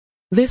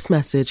This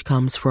message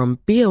comes from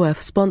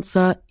BOF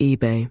sponsor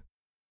eBay.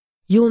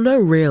 You'll know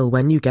real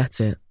when you get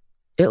it.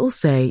 It'll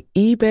say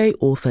eBay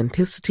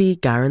Authenticity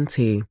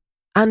Guarantee.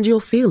 And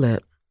you'll feel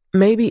it.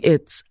 Maybe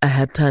it's a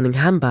head-turning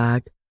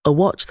handbag, a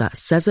watch that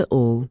says it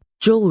all,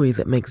 jewelry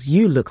that makes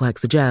you look like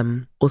the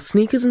gem, or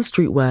sneakers and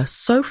streetwear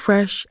so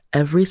fresh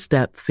every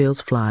step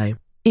feels fly.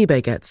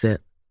 eBay gets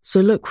it. So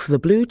look for the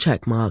blue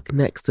check mark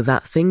next to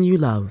that thing you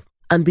love.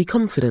 And be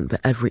confident that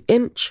every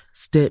inch,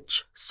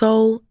 stitch,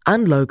 sole,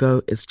 and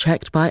logo is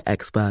checked by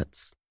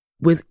experts.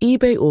 With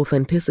eBay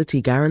Authenticity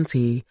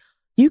Guarantee,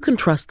 you can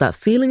trust that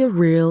feeling of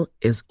real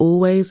is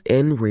always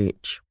in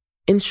reach.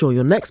 Ensure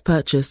your next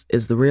purchase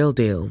is the real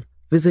deal.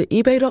 Visit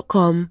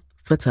ebay.com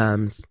for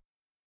terms.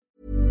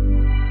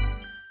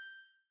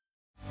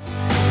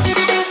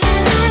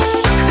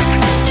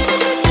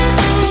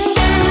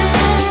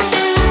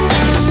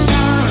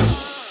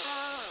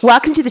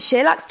 Welcome to the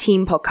SheerLuxe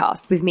Team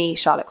Podcast with me,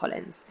 Charlotte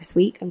Collins. This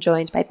week, I'm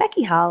joined by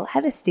Becky Hull,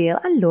 Heather Steele,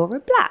 and Laura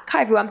Black.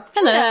 Hi, everyone.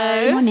 Hello.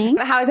 Good morning.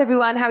 How's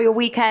everyone? How are your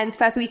weekends?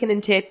 First weekend in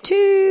Tier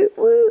 2.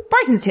 Woo.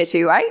 Brighton's Tier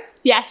 2, right?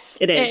 Yes,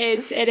 it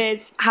is. It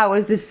is. How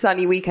was this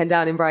sunny weekend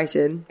down in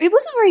Brighton? It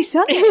wasn't very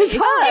sunny. It was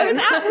hot. It was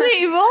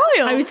absolutely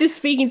royal. I was just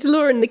speaking to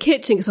Laura in the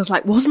kitchen because I was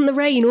like, wasn't the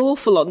rain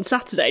awful on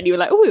Saturday? And you were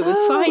like, oh, it was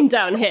fine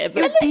down here. But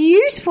It was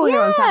beautiful here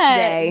on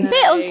Saturday. A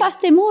bit on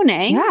Saturday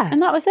morning. Yeah.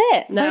 And that was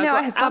it. no, I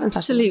I had got sun on Saturday.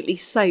 absolutely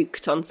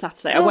soaked on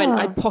Saturday.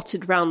 I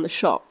potted round the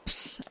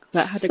shops.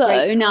 That had So a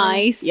great time.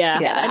 nice Yeah, to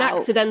get an out.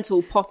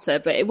 accidental potter,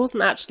 but it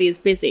wasn't actually as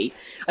busy.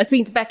 I was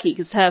speaking to Becky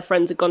because her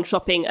friends had gone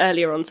shopping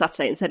earlier on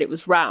Saturday and said it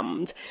was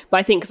rammed. But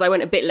I think because I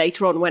went a bit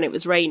later on when it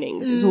was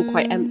raining, it was all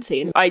quite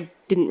empty. And I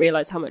didn't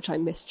realise how much I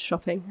missed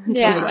shopping.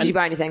 until Yeah. I Did went. you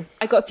buy anything?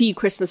 I got a few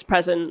Christmas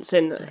presents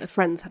and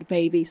friends had a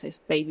baby, so it's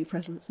baby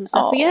presents and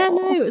stuff. But yeah,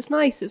 no, it was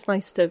nice. It was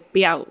nice to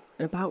be out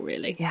and about,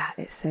 really. Yeah,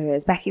 it so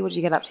is. Becky, what did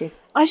you get up to?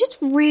 I just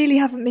really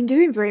haven't been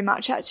doing very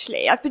much,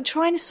 actually. I've been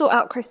trying to sort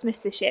out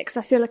Christmas this year because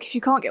I feel like if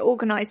you can't get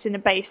organised in a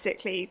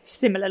basically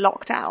similar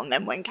lockdown,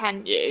 then when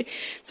can you?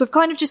 So I've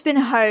kind of just been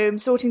home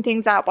sorting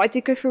things out, but I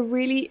did go for a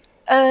really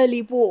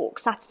early walk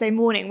Saturday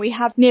morning. We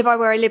have nearby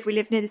where I live, we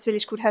live near this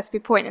village called Hurstby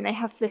Point, and they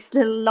have this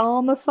little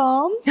llama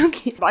farm.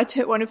 Okay. I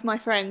took one of my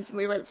friends and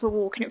we went for a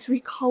walk, and it was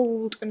really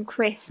cold and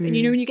crisp. And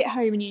you know, when you get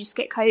home and you just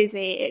get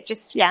cozy, it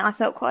just, yeah, I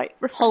felt quite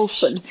refreshed.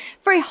 Wholesome.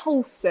 Very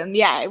wholesome.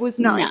 Yeah, it was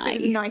nice. It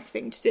was a Nice. nice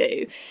thing to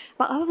do.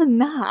 But other than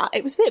that,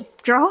 it was a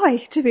bit dry,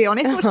 to be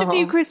honest. Watched a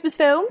few Christmas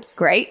films.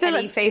 Great. Feel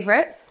Any like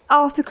favourites?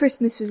 Arthur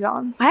Christmas was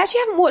on. I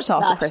actually haven't watched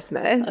After That's-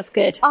 Christmas. That's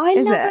good. I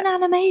Is love it? an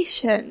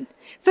animation.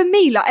 For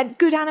me, like a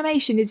good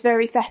animation is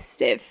very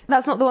festive.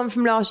 That's not the one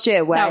from last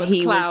year where That was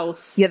he Klaus.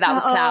 was. Yeah, that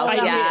was Klaus.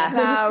 Oh, yeah.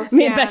 Klaus,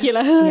 Me yeah. and Becky are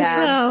like,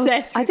 Yeah.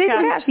 Obsessed I with don't think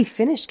I Klaus. actually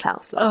finished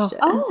Klaus last year.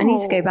 Oh. I need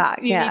to go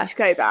back. You yeah. need to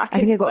go back. I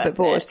think I It's got a bit worth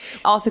bored. it.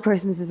 Arthur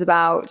Christmas is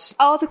about.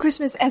 Arthur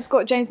Christmas has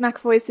got James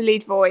McAvoy as the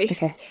lead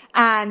voice, Okay.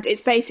 and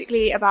it's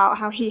basically about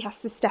how he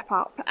has to step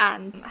up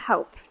and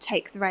help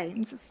take the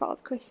reins of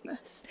Father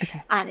Christmas.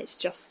 Okay. And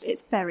it's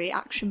very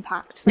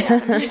action-packed.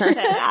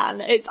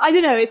 And it's, I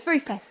don't know, it's very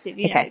festive,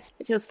 you Okay. know.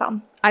 It feels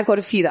fun. I've got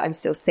a few that I'm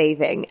still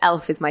saving.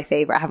 Elf is my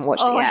favourite. I haven't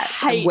watched Oh, it I yet.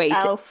 hate I'm waiting.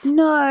 Elf.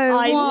 No,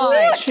 I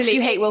why? literally... Do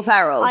you hate Will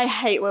Ferrell? I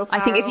hate Will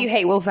Ferrell. I think if you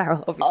hate Will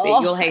Ferrell, obviously,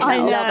 you'll hate I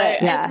Elf. know. love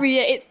it. Yeah. Every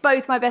year, it's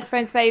both my best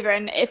friend's favourite,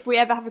 and if we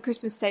ever have a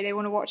Christmas day, they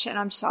want to watch it, and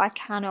I'm just like, I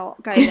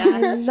cannot go there.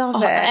 I love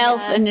Oh, it.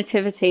 Elf and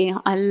Nativity.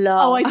 I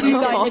love Oh, I do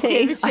like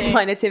Nativity. Nativity. I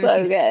find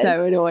Nativity So good.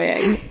 so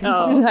annoying.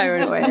 Oh. So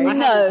annoying. I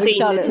No, haven't seen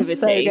Charlotte, Nativity.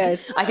 so good.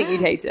 I think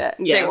you'd hate it.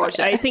 Yeah, Don't watch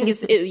it. I think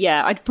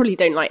I probably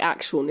don't like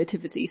actual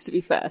nativities, to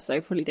be fair, so I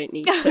probably don't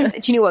need to.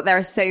 Do you know what? There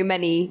are so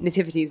many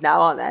nativities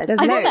now, aren't there? There's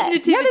I loads. love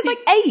it. Yeah, there's like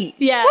 8.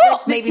 Yeah, What?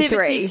 there's Maybe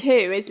Nativity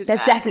 3. 2, isn't There's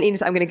there? definitely,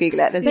 I'm going to Google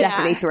it. There's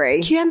definitely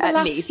 3. Do you remember at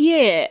last least.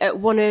 year at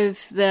one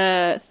of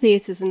the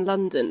theatres in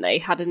London, they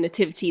had a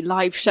nativity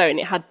live show and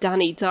it had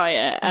Danny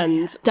Dyer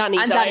and Danny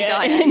And Dyer.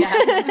 Danny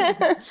Dyer.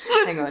 Yeah.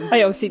 Hang on.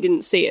 I obviously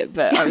didn't see it,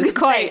 but I was gonna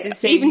quite, say, to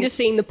see- even just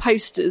seeing the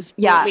posters.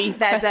 Yeah, brought me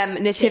there's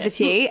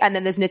Nativity, and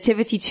then there's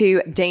Nativity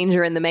 2,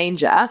 Danger in the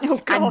Manger,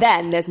 God. and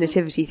then there's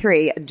Nativity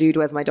 3, Dude,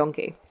 Where's My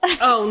Donkey?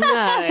 Oh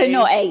no. So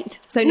not 8.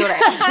 So not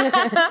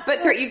it. But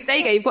 3, there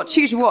you go, you've got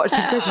 2 to watch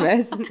this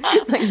Christmas.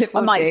 It's like you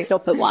I might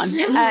stop at 1.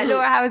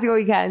 Laura, how was your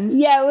weekend?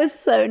 Yeah, it was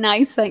so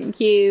nice, thank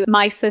you.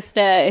 My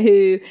sister,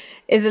 who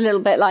is a little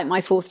bit like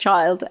my fourth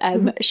child,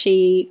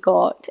 she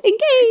got engaged,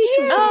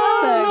 which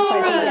was so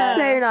exciting. Yeah.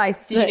 So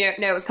nice. Did you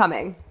know it was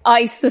coming?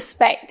 I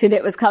suspected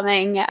it was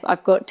coming.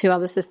 I've got 2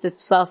 other sisters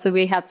as well, so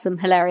we had some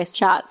hilarious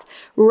chats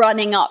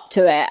running up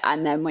to it.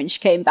 And then when she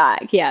came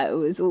back, yeah, it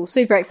was all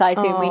super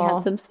exciting. We had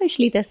some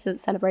socially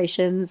distanced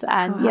celebrations,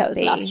 and yeah, it was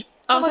happy. lush.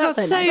 Oh, my God,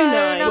 that's so so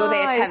nice. Will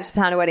they attempt to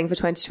plan a wedding for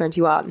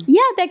 2021? Yeah,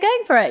 they're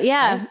going for it.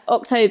 Yeah,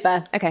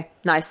 October. Okay,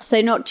 nice.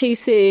 So not too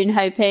soon,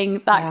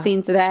 hoping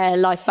vaccines are there,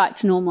 life back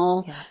to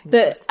normal.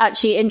 But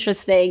actually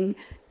interesting,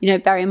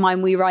 bear in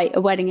mind we write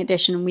a wedding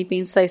edition and we've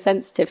been so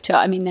sensitive to it.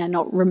 I mean, they're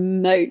not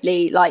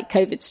remotely like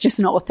COVID's just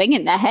not a thing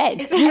in their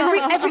head.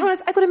 Everyone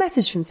I got a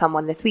message from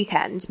someone this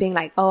weekend being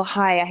like, oh,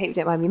 hi, I hope you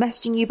don't mind me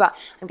messaging you, but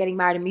I'm getting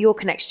married in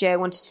Mallorca next year. I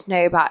wanted to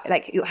know about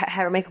like your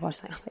hair and makeup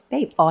artist. I was like,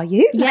 babe, are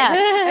you?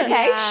 Yeah.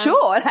 Okay,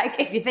 sure. Like,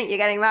 if you think you're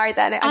getting married,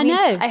 then I mean,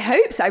 know. I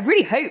hope so. I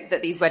really hope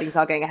that these weddings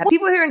are going ahead.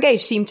 People who are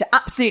engaged seem to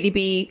absolutely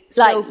be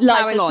still like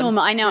plowing it's on.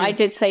 normal. I know. I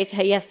did say to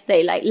her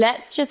yesterday, like,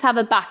 let's just have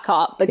a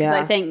backup because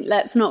I think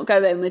let's not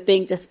go in with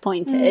being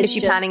disappointed. Is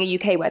she planning a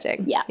UK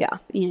wedding? Yeah. Yeah.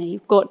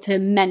 You've got to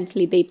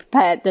mentally be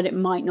prepared that it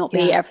might not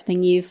be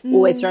everything you've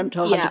always dreamt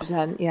of.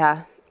 100%.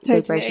 Yeah.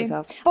 Totally. Brace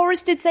yourself.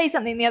 Boris did say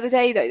something the other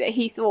day, though, that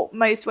he thought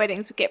most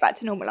weddings would get back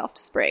to normal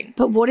after spring.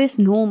 But what is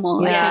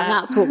normal? I think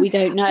that's what we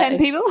don't know. 10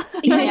 people?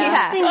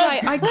 I think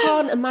I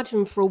can't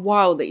imagine for a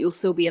while that you'll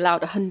still be allowed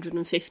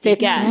 150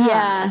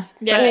 guests.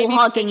 All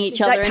hugging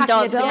each other and packing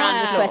a dancing around the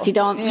dance sweaty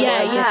dance floor.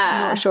 Yeah, Just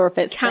not sure if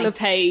it's Canapes,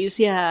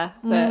 but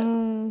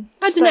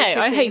I don't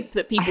know. I hope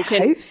that people I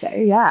can. hope so,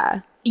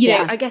 yeah. You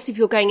know, I guess if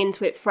you're going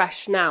into it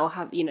fresh now,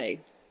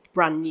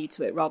 brand new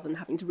to it, rather than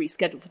having to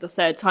reschedule for the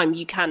third time,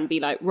 you can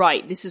be like,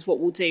 right, this is what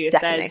we'll do if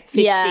Definitely. there's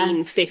 15,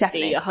 Yeah. 50,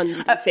 Definitely.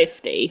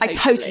 150. I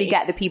totally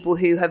get the people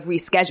who have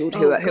rescheduled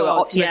who are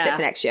optimistic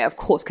for next year, of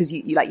course, because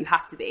you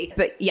have to be.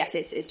 But yes,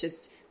 it's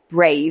just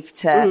brave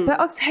to.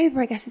 But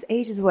October, I guess, is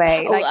ages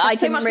away. Like, I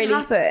so much can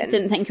happen.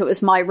 didn't think it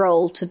was my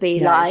role to be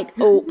like,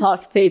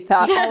 party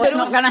pooper. It's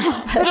not going to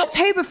happen. But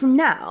October from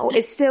now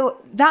is still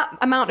that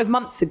amount of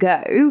months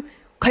ago.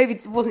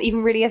 COVID wasn't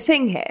even really a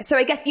thing here. So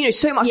I guess,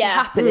 so much can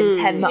happen in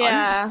 10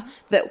 months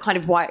that kind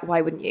of why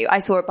wouldn't you? I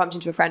bumped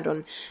into a friend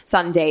on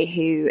Sunday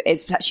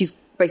she's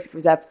basically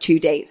reserved 2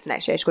 dates for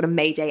next year. She's got a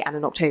May date and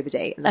an October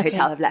date, and the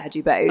hotel have let her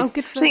do both. Oh,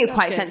 good for I think it's her.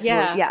 quite sensible.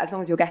 Yeah. As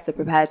long as your guests are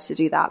prepared to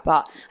do that.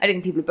 But I don't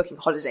think people are booking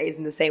holidays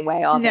in the same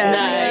way, are they? No.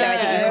 So I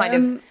think you kind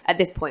of, at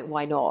this point,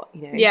 why not?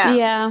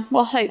 Yeah,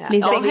 well, hopefully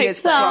Yeah. there'll be Fingers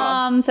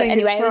some. So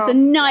Fingers anyway, it was a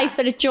crossed. nice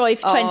bit of joy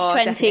for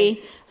 2020.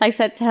 definitely. Like I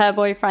said to her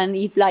boyfriend,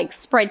 you've like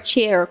spread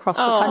cheer across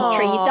the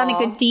country. You've done a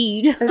good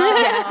deed.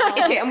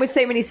 It's true. And with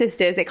so many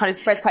sisters, it kind of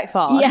spreads quite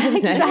fast. Yeah,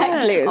 doesn't it?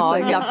 exactly. Oh,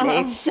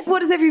 lovely.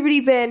 What has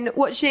everybody been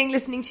watching,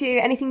 listening to?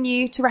 Anything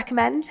new to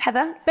recommend,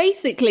 Heather?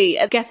 Basically,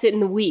 I guess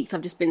in the weeks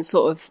I've just been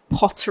sort of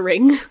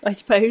pottering, I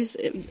suppose,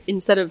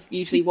 instead of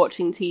usually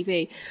watching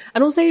TV.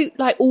 And also,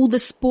 like, all the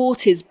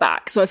sport is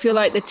back. So I feel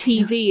like the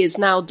TV is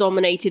now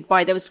dominated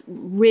by, there was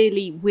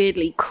really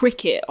weirdly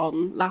cricket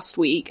on last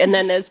week. And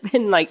then there's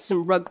been like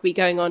some rugby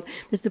going on.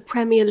 There's the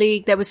Premier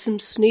League. There was some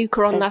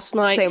snooker on last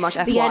night. so much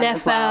F1 The NFL.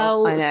 as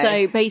well. I know.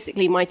 So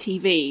basically my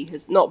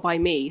TV, not by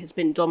me, has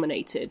been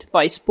dominated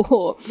by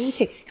sport. Me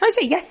too. Can I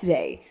say,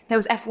 yesterday there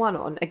was F1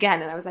 on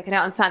again, and I was like, I don't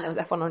understand, there was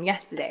F1 on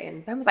yesterday.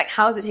 And Ben was like,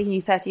 how is it taking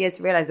you 30 years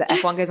to realise that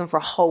F1 goes on for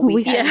a whole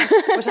weekend?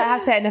 Which I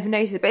have to say I never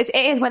noticed. But it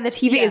is when the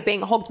TV is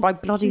being hogged by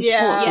bloody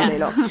sports all day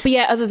long. But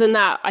yeah, other than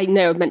that, I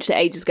know I've mentioned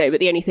it ages ago,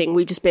 but the only thing,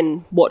 we've just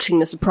been watching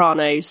The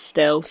Sopranos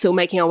still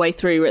making our way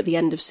through. We're at the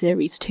end of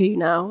series 2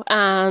 now,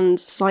 and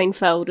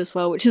Seinfeld as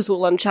well, which is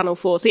all on Channel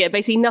 4. So yeah,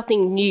 basically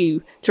nothing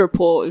new to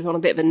report. We've on a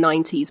bit of a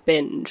 90s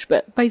binge,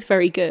 but both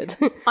very good.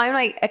 I'm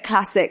like a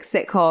classic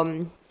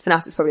sitcom.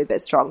 Synapse probably a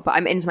bit strong, but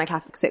I'm into my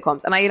classic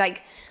sitcoms, and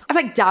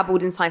I've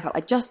dabbled in Seinfeld.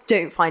 I just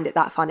don't find it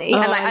that funny.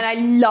 And I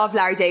love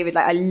Larry David,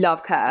 I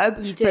love Curb.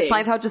 You do. But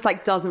Seinfeld just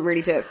doesn't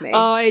really do it for me.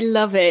 I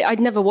love it. I'd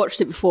never watched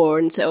it before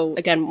until,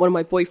 again, one of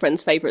my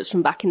boyfriend's favourites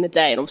from back in the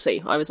day. And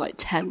obviously I was like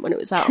 10 when it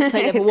was out, so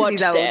I never It's 'cause watched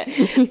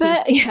he's old. it.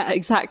 But yeah,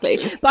 exactly.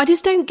 But I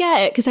just don't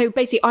get it, because so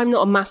basically I'm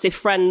not a massive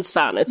Friends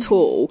fan at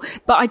all.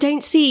 But I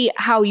don't see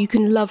how you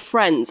can love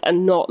Friends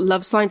and not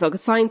love Seinfeld,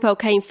 because Seinfeld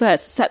came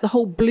first, set the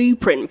whole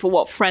blueprint for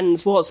what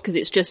Friends was, because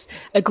it's just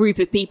a group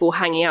of people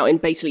hanging out in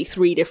basically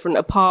 3 different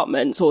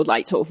apartments, or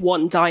like sort of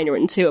 1 diner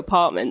and 2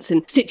 apartments,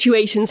 and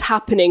situations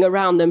happening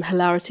around them,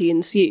 hilarity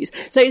ensues.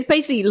 So it's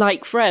basically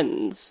like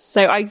Friends.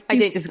 So I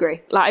don't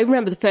disagree. Like, I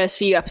remember the first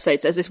few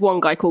episodes, there's this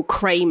one guy called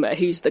Kramer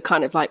who's the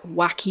kind of like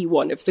wacky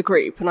one of the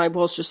group, and I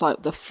was just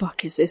like, the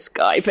fuck is this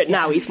guy? But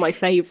now he's my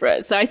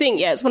favourite. So I think,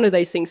 yeah, it's one of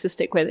those things to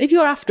stick with. If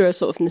you're after a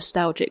sort of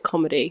nostalgic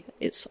comedy,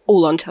 it's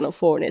all on Channel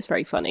 4 and it's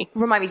very funny.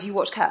 Remind me, do you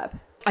watch Curb?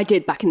 I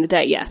did back in the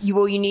day, yes.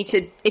 You need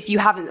to, if you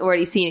haven't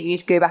already seen it, you need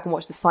to go back and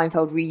watch the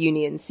Seinfeld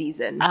reunion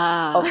season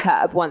of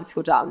Curb once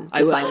you're done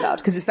with Seinfeld,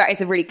 because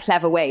it's a really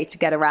clever way to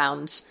get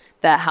around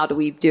the how do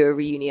we do a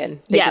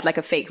reunion. They did like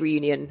a fake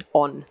reunion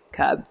on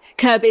Curb.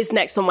 Curb is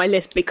next on my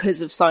list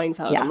because of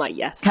Seinfeld. Yeah. I'm like,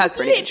 yes. Curb's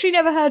brilliant. Literally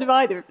never heard of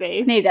either of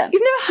these. Neither.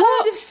 You've never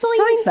heard of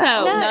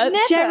Seinfeld? No,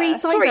 never. Jerry Seinfeld.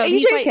 Sorry, are you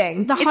He's like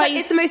joking? the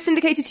It's the most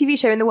syndicated TV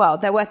show in the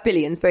world. They're worth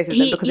billions, both of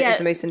them, because it is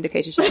the most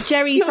syndicated show.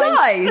 Jerry Guys!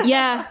 Seinfeld.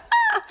 Yeah.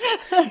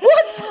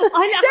 What?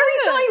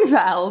 Jerry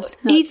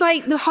Seinfeld? He's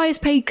like the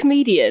highest paid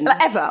comedian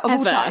Ever, of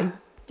all time.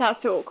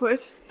 That's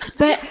awkward.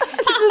 But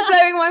is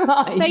blowing my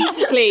mind.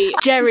 Basically,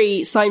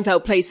 Jerry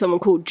Seinfeld plays someone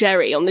called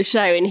Jerry on the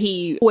show, and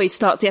he always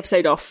starts the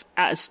episode off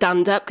as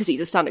stand-up because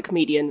he's a stand-up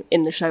comedian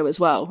in the show as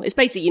well. It's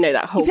basically,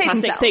 that whole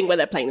classic thing where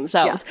they're playing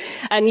themselves.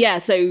 Yeah. And yeah,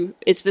 so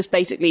it's just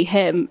basically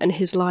him and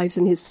his lives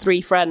and his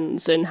three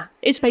friends, and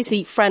it's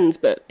basically Friends,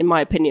 but in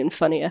my opinion,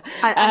 funnier.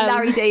 And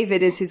Larry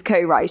David is his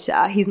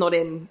co-writer. He's not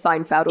in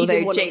Seinfeld,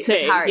 although Jake, the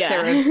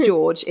character of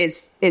George,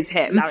 is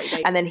him.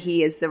 And then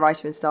he is the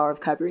writer and star of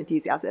Curb Your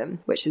Enthusiasm,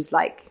 which is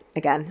like,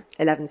 again,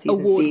 11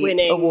 seasons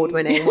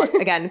award-winning.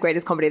 Again,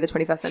 greatest comedy of the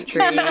 21st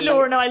century.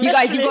 Laura and I, you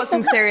guys, you've got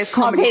some serious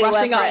comedy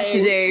brushing up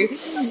to do.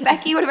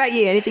 Becky, what about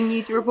you? Anything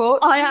new to report?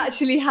 I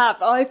actually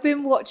have. I've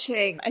been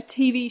watching a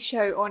TV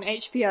show on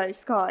HBO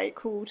Sky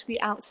called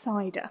The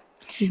Outsider,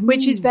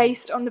 which is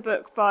based on the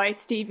book by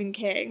Stephen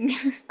King.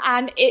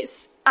 And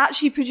it's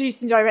actually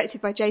produced and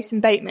directed by Jason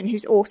Bateman,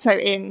 who's also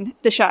in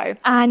the show.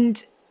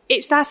 And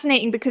it's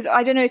fascinating because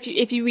I don't know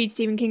if you read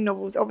Stephen King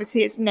novels,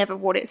 obviously it's never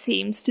what it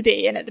seems to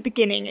be. And at the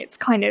beginning, it's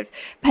kind of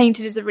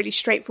painted as a really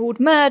straightforward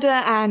murder,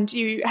 and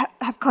you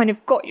have kind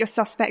of got your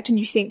suspect and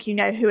you think you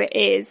know who it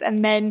is.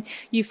 And then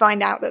you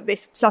find out that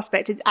this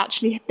suspect has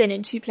actually been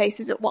in two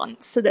places at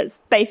once. So there's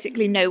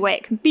basically no way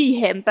it can be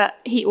him, but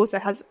he also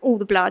has all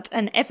the blood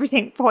and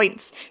everything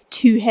points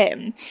to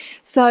him.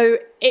 So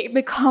it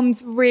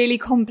becomes really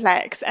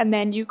complex, and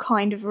then you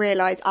kind of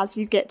realise as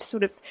you get to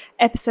sort of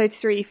episode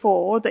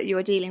 3-4 that you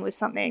are dealing with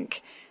something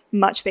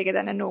much bigger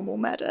than a normal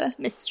murder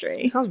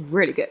mystery. Sounds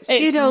really good.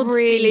 It's good old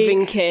really,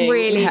 Stephen King.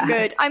 Really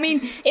good. I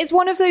mean, it's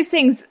one of those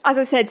things, as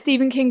I said,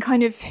 Stephen King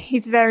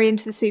he's very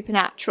into the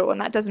supernatural, and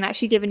that doesn't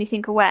actually give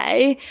anything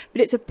away,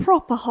 but it's a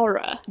proper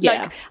horror.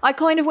 Yeah. Like, I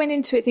kind of went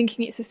into it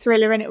thinking it's a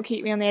thriller and it'll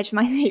keep me on the edge of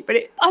my seat, but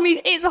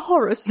it's a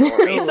horror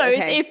story. So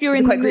it's if you're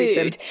in the mood.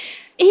 Gruesome.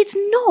 It's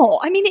not.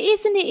 I mean, it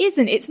is and it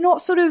isn't. It's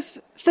not sort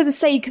of for the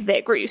sake of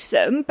it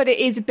gruesome, but it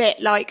is a bit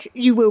like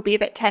you will be a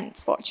bit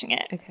tense watching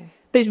it. Okay.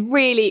 But it's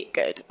really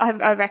good.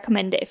 I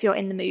recommend it if you're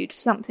in the mood for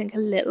something a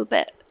little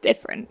bit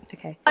different.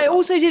 Okay. I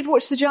also did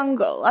watch The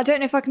Jungle. I don't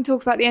know if I can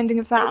talk about the ending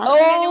of that.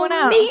 Anyone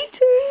else? Me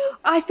too.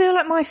 I feel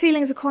like my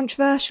feelings are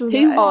controversial.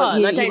 Who though.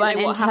 won? you I don't know went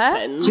what into her?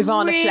 happened.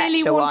 Giovanna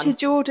really Fletcher wanted won.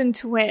 Jordan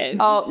to win.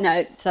 Oh,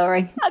 no,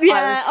 sorry.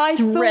 Yeah, I was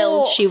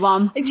thrilled thought she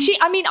won.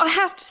 I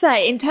have to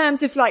say, in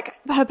terms of like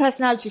her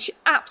personality, she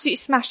absolutely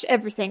smashed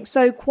everything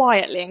so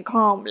quietly and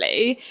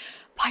calmly.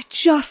 I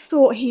just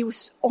thought he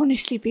was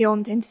honestly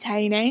beyond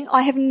entertaining.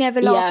 I have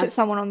never laughed at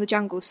someone on The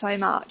Jungle so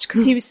much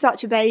because he was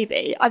such a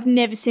baby. I've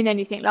never seen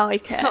anything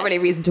like it. It's not really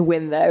a reason to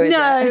win, though, is it?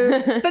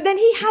 No, but then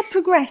he had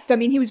progressed. I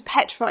mean, he was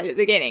petrified at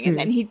the beginning, and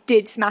then he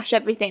did smash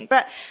everything.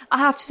 But I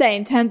have to say,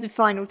 in terms of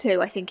final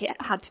two, I think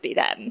it had to be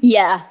them.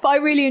 Yeah. But I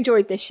really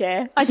enjoyed this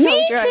year. I Me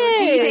told you I would.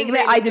 Do you think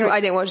that I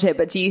didn't watch it,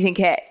 but do you think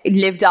it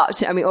lived up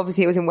to? I mean,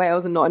 obviously it was in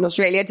Wales and not in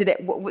Australia. Did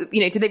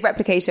it? Did they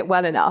replicate it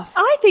well enough?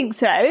 I think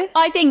so.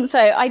 I think so.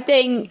 I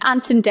think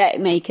Ant and Dec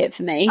make it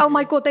for me. Oh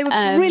my God, they were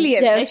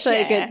brilliant. They were this so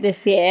year. good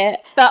this year.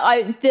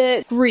 But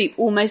the group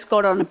almost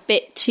got on a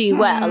bit too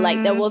well.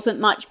 Like there wasn't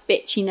much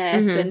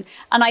bitchiness, and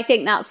I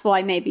think that's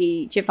why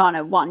maybe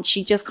Giovanna won.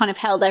 She just kind of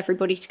held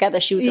everybody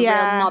together. She was a real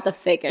mother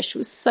figure. She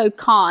was so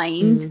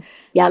kind.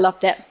 Yeah, I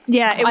loved it.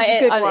 Yeah, it was a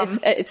good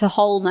one. It's a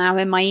hole now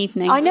in my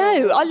evening. I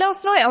know.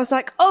 Last night I was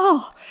like,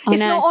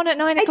 it's not on at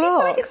 9 o'clock. I do feel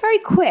like it's very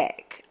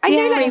quick. I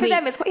know, like for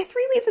them, it's 3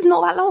 weeks is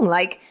not that long.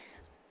 Like,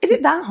 is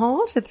it that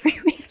hard for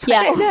 3 weeks? Yeah,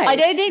 I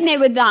don't think they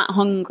were that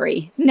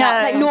hungry. No.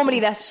 Like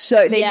normally they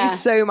lose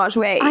so much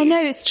weight. I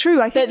know, it's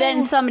true. I think But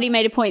then somebody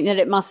made a point that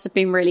it must have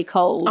been really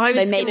cold,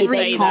 so maybe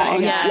they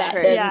can't let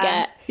them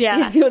get.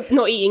 Yeah. If you're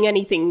not eating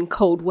anything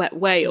cold, wet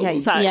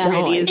whales, that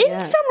really is. In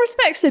some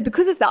respects, though,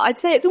 because of that, I'd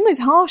say it's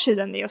almost harsher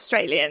than the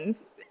Australian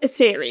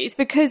series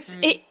because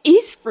it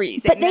is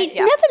freezing. But they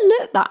never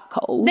look that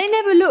cold. They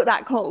never look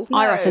that cold. No.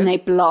 I reckon they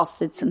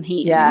blasted some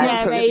heat.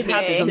 Yeah, maybe.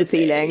 on the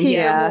ceiling.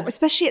 Yeah.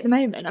 Especially at the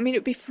moment. I mean, it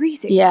would be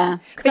freezing. Yeah.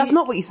 Because that's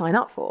not what you sign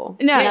up for.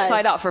 No. You don't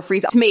sign up for a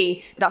freeze. To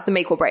me, that's the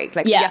make or break.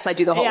 Like, yes, I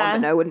do the hot one,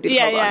 but no, I wouldn't do the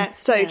cold one. Yeah,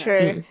 so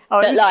true.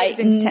 Oh, But it was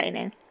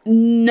entertaining.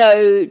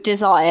 No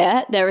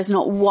desire. There is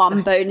not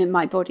one bone in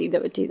my body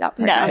that would do that.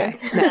 No.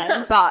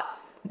 But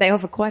they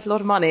offer quite a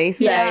lot of money.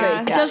 So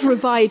Yeah. It does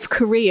revive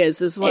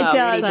careers as well. It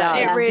does. does.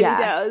 It really Yeah.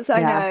 does. I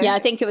Yeah. know. Yeah, I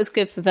think it was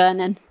good for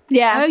Vernon.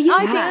 Yeah. Oh, yeah.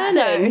 I think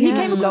so. He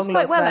came across Long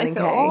quite lost well, I Vernon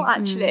thought,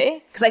 Kay.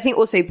 actually. Because I think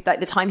also like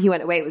the time he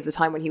went away was the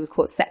time when he was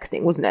caught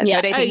sexting, wasn't it? So Yeah.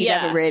 I don't think he's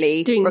ever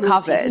really Doing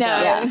recovered. naughty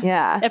stuff. No.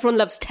 Yeah. Everyone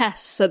loves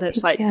Tess, so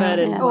that's like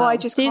Vernon. Oh, I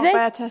just can't they?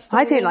 bear Tess.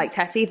 I don't like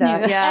Tess either.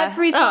 Yeah.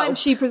 Every time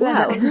she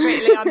presents wow. on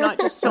Strictly, I'm like,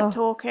 just stop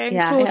talking.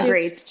 Yeah, Claudia's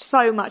agreed.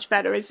 so much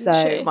better, isn't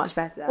So she? much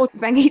better. Or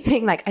Bengi's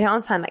being like, I don't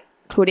understand, like,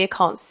 Claudia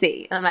can't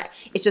see. And I'm like,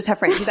 it's just her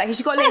fringe. She's like, has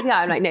she got a lazy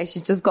eye? I'm like, no,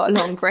 she's just got a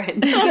long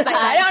fringe. She's like,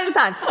 I don't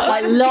understand.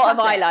 A lot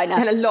of eyeliner.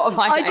 And a lot of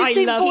eyeliner. I just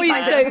think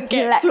boys don't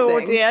get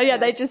Claudia. Yeah,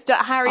 they just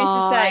don't. Harry's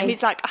the same.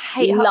 He's like, I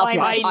hate her eyeliner.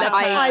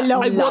 I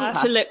love her. I want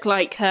to look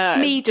like her.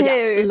 Me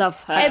too.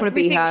 Love her. I just want to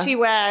be her. She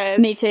wears.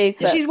 Me too.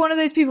 She's one of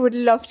those people who would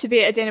love to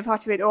be at a dinner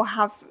party with or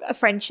have a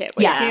friendship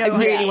with. Yeah, I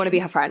really want to be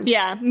her friend.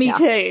 Yeah, me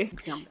too.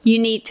 You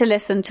need to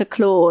listen to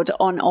Claude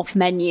on Off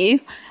Menu,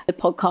 the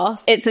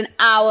podcast. It's an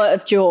hour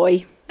of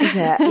joy. Is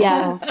it?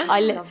 Yeah.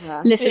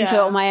 I listened to it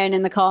on my own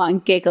in the car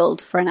and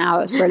giggled for an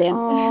hour. It's brilliant.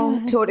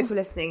 Oh, Claude, if you're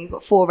listening, you've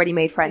got 4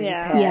 ready-made friends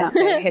here,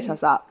 so hit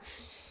us up.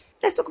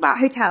 Let's talk about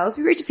hotels.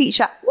 We wrote a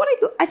feature.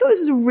 I thought this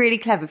was a really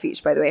clever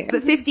feature, by the way.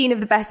 But 15 of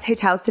the best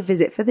hotels to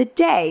visit for the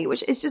day,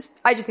 which is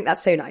I just think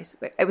that's so nice.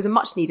 It was a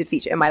much needed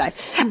feature in my life.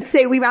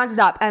 So we rounded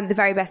up the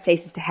very best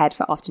places to head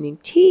for afternoon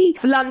tea,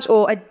 for lunch,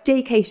 or a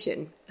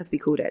daycation, as we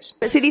called it.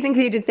 So these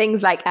included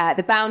things like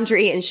the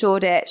Boundary in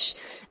Shoreditch,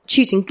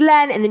 Chewton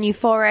Glen in the New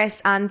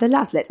Forest, and the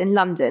Laslett in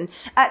London.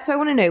 So I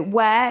want to know,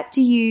 where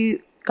do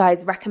you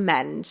guys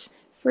recommend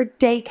for a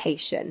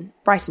daycation?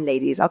 Brighton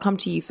ladies, I'll come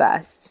to you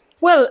first.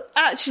 Well,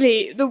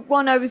 actually, the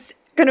one I was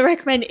going to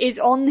recommend is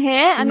on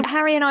here. And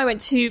Harry and I went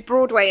to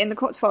Broadway in the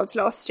Cotswolds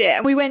last year.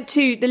 And we went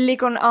to the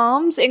Lygon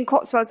Arms in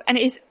Cotswolds, and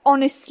it is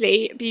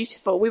honestly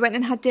beautiful. We went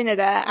and had dinner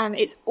there, and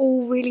it's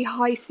all really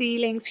high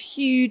ceilings,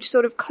 huge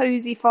sort of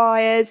cosy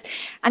fires.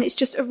 And it's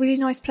just a really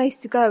nice place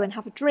to go and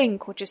have a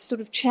drink or just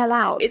sort of chill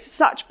out. It's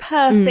such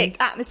perfect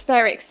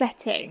atmospheric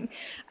setting.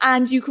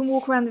 And you can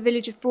walk around the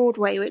village of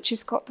Broadway, which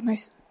has got the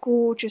most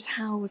gorgeous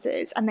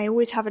houses, and they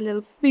always have a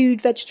little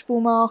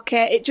vegetable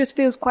market. It just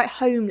feels quite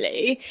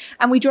homely.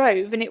 And we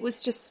drove, and it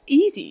was just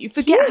easy. You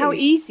forget how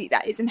easy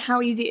that is and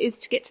how easy it is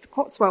to get to the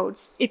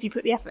Cotswolds if you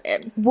put the effort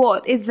in.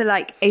 What is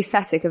the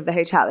aesthetic of the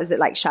hotel? Is it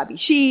shabby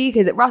chic?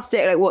 Is it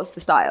rustic? What's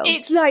the style?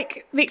 It's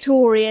like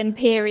Victorian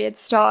period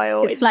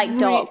style. It's like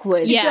dark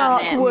wood.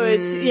 Dark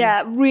wood,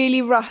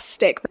 really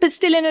rustic, but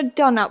still in a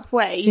done up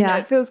way. You know,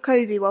 it feels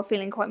cozy while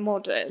feeling quite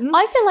modern.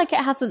 I feel like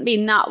it hasn't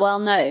been that well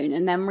known,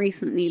 and then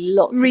recently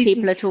lots of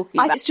people are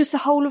talking about it. It's just the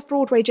whole of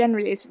Broadway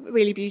generally is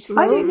really beautiful.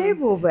 I don't know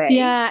Broadway.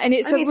 Yeah, and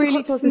it's a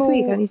really small. This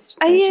week. I need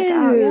to check it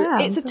out. Yeah,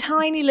 it's a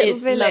tiny little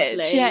village.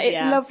 Lovely. Yeah,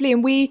 it's lovely,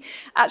 and we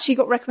actually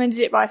got recommended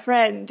it by a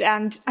friend,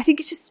 and I think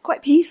it's just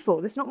quite peaceful.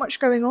 There's not much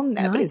going on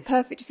there, but it's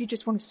perfect if you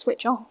just want to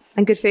switch off.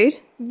 And good food?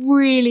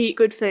 Really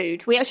good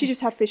food. We actually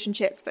just had fish and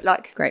chips, but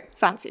great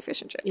fancy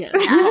fish and chips.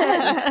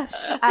 Yeah.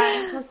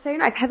 Sounds so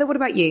nice. Heather, what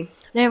about you?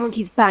 Now everyone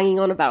keeps banging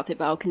on about it,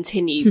 but I'll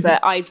continue.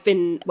 But I've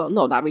been, well,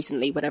 not that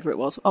recently, whatever it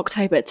was,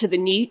 October, to the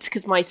Newt,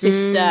 because my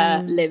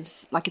sister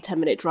lives like a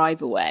 10-minute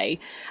drive away.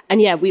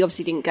 And yeah, we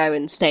obviously didn't go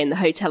and stay in the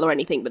hotel or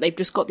anything, but they've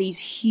just got these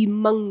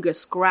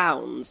humongous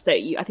grounds that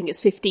I think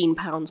it's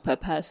 £15 per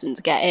person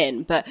to get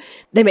in. But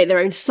they make their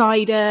own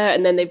cider,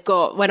 and then they've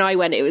got, when I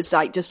went, it was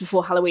just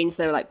before Halloween,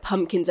 so there were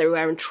pumpkins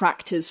everywhere and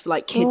tractors for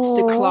kids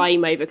to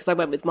climb over, because I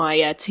went with my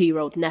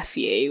 2-year-old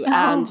nephew.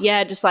 And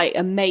yeah, just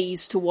a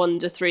maze to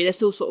wander through. They're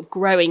still sort of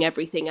growing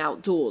everything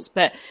outdoors,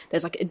 but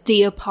there's a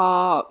deer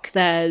park,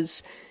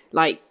 there's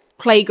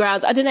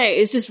playgrounds. I don't know,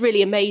 it's just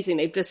really amazing.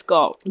 They've just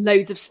got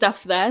loads of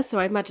stuff there, so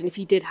I imagine if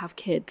you did have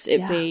kids,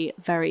 it'd be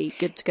very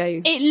good to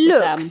go. It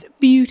looks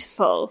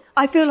beautiful.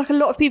 I feel like a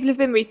lot of people have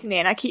been recently,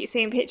 and I keep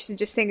seeing pictures and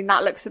just thinking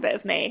that looks a bit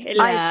of me. It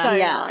looks so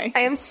nice. I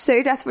am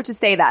so desperate to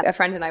say that. A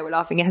friend and I were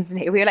laughing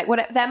yesterday. We were like,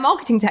 what, their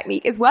marketing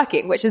technique is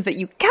working, which is that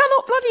you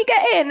cannot bloody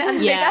get in, and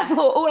so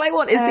therefore all I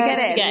want is to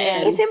get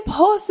in. It's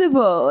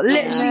impossible.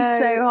 Literally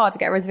so hard to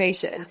get a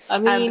reservation. I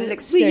mean, it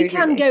looks so you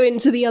can go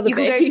into the other you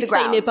bit can go if to you the stay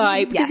grounds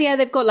nearby, because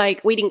they've got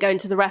we didn't go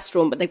into the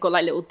restaurant, but they've got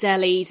little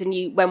delis,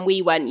 and when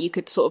we went, you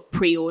could sort of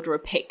pre-order a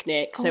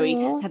picnic. So we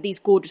had these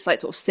gorgeous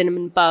sort of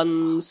cinnamon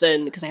buns,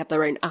 and because they have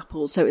their own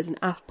apples, so it was an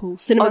apple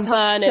cinnamon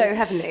bun. So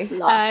heavenly.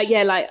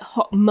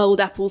 Hot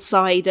mulled apple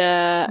cider,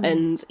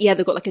 and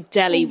they've got a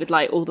deli with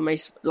all the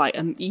most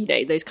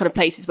those kind of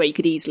places where you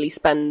could easily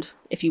spend,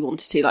 if you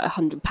wanted to,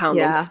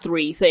 £100 on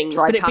 3 things.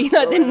 But it'd be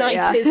the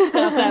nicest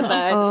stuff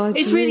ever.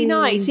 It's really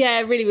nice. Yeah,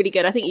 really, really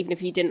good. I think even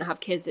if you didn't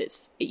have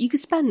kids, you could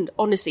spend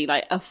honestly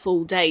a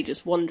full day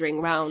just wandering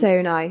around.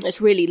 So nice. It's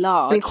really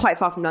large. I mean, quite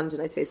far from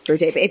London, I suppose, for a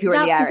day. But if you're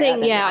in the area,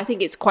 that's the thing. I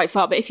think it's quite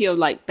far. But if you're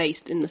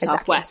based in the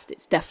southwest,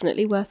 it's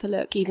definitely worth a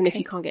look, even if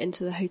you can't get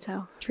into the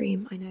hotel.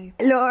 Dream, I know.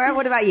 Laura,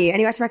 what about you?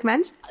 Anywhere to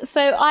recommend?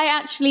 So I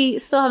actually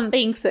still haven't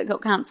been because it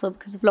got cancelled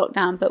because of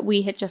lockdown. But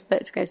we had just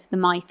booked to go to the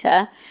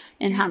Mitre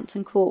in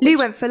Hampton Court. Lou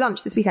went for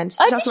lunch this weekend.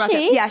 Oh, did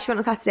she? Yeah, she went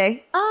on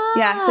Saturday.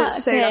 Yeah, so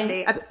it's so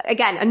lovely.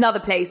 Again,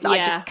 another place that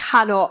I just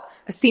cannot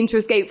seem to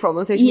escape from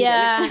on social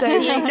media. It's so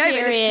it's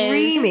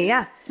dreamy.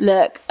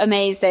 Look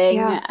amazing.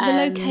 The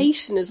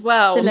location as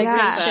well. The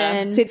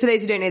location. So for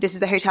those who don't know, this is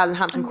the hotel in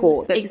Hampton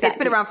Court. It's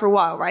been around for a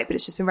while, right? But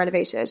it's just been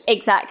renovated.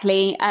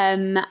 Exactly.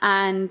 And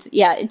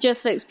it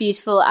just looks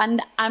beautiful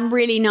and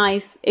really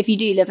nice if you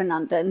do live in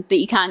London that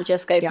you can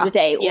just go for the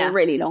day or a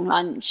really long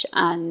lunch.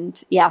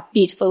 And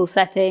beautiful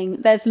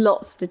setting. There's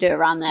lots to do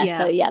around there.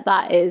 So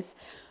that is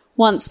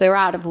once we're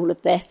out of all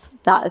of this,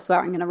 that is where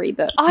I'm going to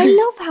rebook. I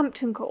love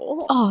Hampton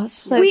Court. Oh, it's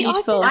so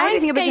beautiful. I don't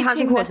think I've been to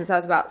Hampton Court since I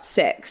was about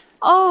 6.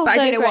 Oh, but I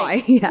don't know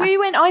why. Yeah. We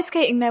went ice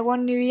skating there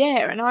one New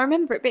Year, and I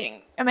remember it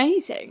being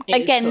amazing.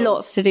 Again, cool.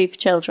 lots to do for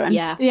children.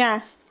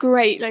 Yeah.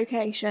 Great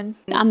location.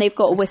 And they've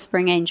got a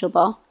Whispering Angel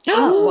bar.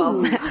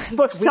 Oh,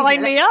 well,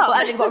 sign me up. Well,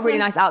 and they've got a really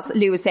nice outside.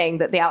 Lou was saying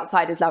that the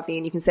outside is lovely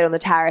and you can sit on the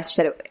terrace. She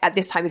said it, at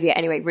this time of year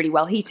anyway, really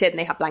well heated, and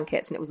they have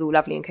blankets and it was all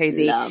lovely and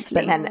cozy. Lovely.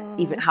 But then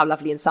even how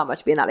lovely in summer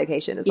to be in that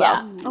location as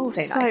well. Oh,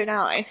 so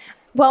nice.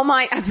 Well,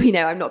 as we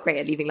know, I'm not great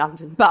at leaving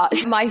London,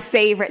 but my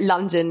favourite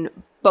London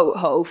boat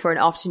hole for an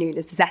afternoon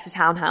is the Zeta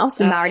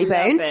Townhouse in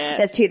Marylebone.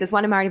 There's 2. There's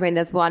one in Marylebone.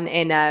 There's one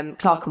in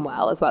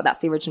Clerkenwell as well. That's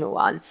the original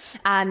one.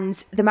 And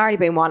the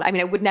Marylebone one, I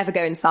mean, I would never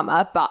go in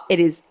summer, but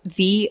it is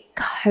the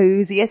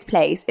coziest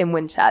place in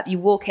winter. You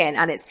walk in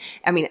and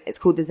it's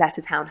called the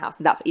Zeta Townhouse.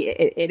 And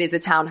it is a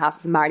townhouse.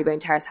 It's a Marylebone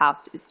Terrace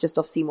house. It's just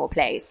off Seymour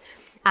Place.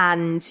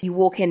 And you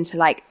walk into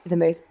like the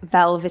most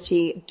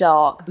velvety,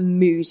 dark,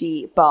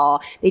 moody bar.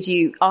 They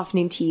do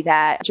afternoon tea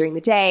there during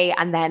the day,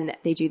 and then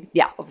they do,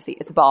 obviously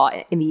it's a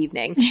bar in the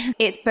evening.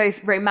 It's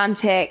both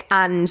romantic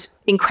and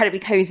incredibly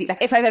cozy.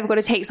 Like if I've ever got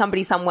to take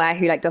somebody somewhere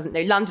who like doesn't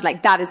know London,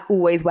 like that is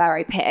always where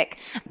I pick,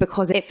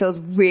 because it feels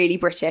really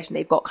British, and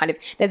they've got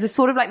there's a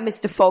sort of like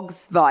Mr.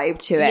 Fogg's vibe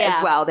to it as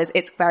well.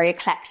 It's very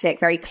eclectic,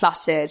 very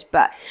cluttered,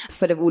 but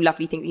full of all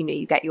lovely things. You know,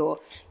 you get your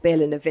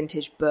bill and a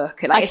vintage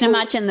book. I can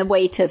imagine the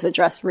waiters are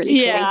dressed really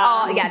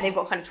cool. They've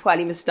got kind of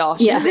twirly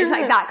moustaches. Yeah. It's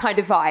like that kind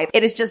of vibe.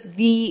 It is just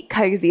the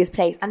coziest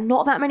place, and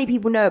not that many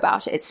people know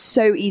about it. It's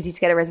so easy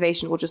to get a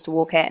reservation or just to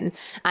walk in,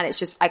 and it's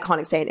just, I can't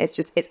explain it.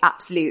 It's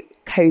absolute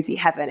cozy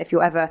heaven. If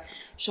you're ever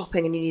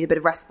shopping and you need a bit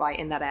of respite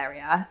in that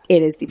area,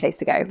 it is the place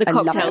to go. The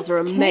cocktails are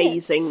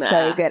amazing there.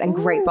 So good, and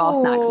great bar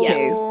snacks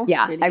too.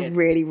 Yeah, really I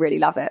really, really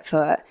love it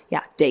for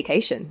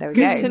daycation. There we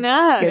go. Good to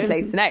know. Good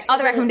place to know.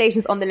 Other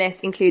recommendations on the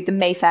list include the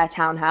Mayfair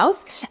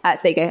Townhouse. So there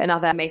you go,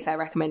 another Mayfair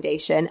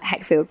recommendation.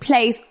 Heckfield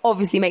Place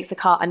obviously makes the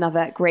cut,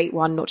 another great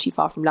one, not too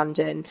far from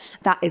London.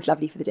 That is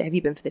lovely for the day. Have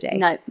you been for the day?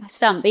 No, I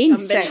still haven't been.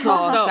 So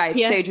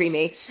so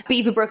dreamy.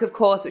 Beaverbrook, of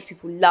course, which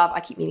people love. I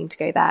keep meaning to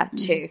go there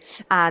too.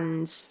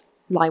 And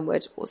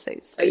Limewood, also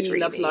so dreamy.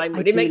 Love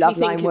Limewood. It makes me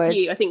think of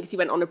you. I think because you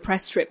went on a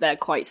press trip there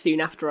quite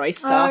soon after I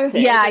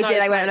started. I did.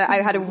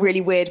 I had a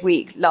really weird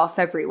week last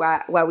February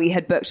where we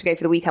had booked to go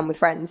for the weekend with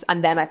friends,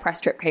 and then a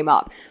press trip came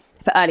up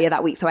for earlier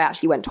that week, so I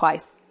actually went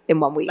twice in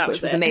 1 week,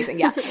 which was amazing.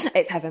 Yeah,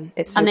 it's heaven.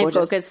 It's so and they've gorgeous.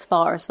 got a good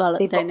spa as well,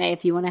 don't they?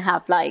 If you want to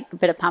have like a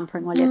bit of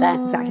pampering while you're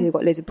there. Exactly, they've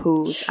got loads of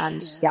pools,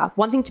 and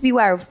one thing to be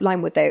aware of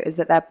Limewood though is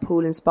that their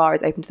pool and spa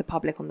is open to the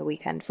public on the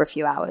weekend for a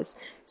few hours.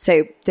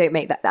 So don't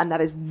make that, and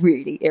that is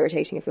really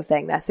irritating if you're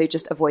staying there. So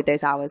just avoid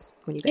those hours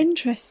when you go.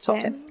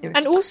 Interesting.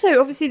 And also,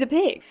 obviously, the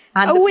pig.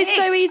 And always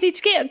so easy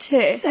to get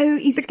to. So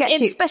easy to get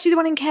to. Especially the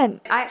one in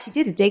Kent. I actually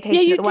did a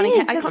daycation at the one in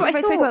Kent. That's I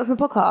spoke about this on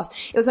the podcast.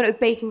 It was when it was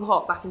baking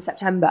hot back in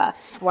September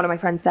for one of my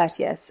friend's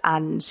 30th,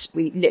 and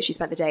we literally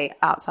spent the day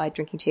outside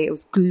drinking tea. It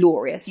was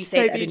glorious. You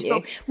stayed there, didn't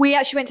you? We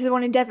actually went to the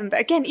one in Devon,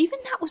 but again, even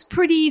that was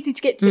pretty easy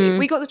to get to.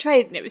 We got the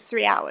train and it was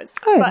 3 hours.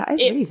 Oh, but that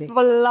is really easy. It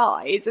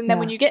flies, and then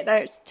when you get there,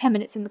 it's 10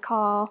 minutes in the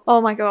car.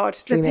 Oh my god,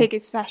 the pig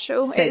is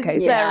special. So it's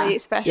cozy. very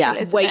special.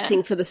 Isn't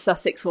Waiting for the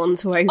Sussex one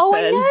to open. Oh,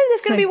 I know.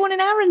 There's going to be one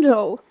in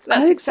Arundel.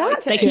 That's exciting.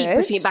 They keep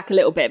pushing it back a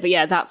little bit, but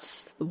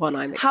that's the one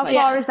I'm excited.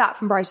 How far is that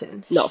from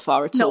Brighton? Not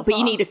far at all, but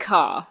you need a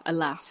car,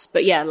 alas.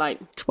 But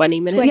like 20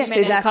 minutes. Yeah,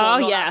 so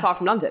therefore not that far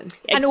from London.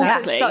 And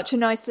also such a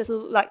nice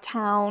little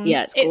town.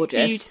 Yeah, it's gorgeous.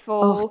 It's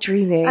beautiful. Oh,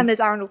 dreamy. And there's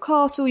Arundel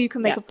Castle. You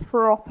can make a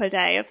proper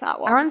day of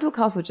that one. Arundel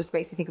Castle just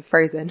makes me think of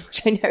Frozen,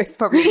 which I know is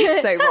probably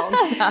so wrong.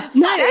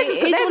 No, it's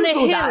on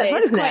a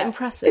hill. It's quite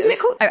impressive. Isn't it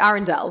called? Oh,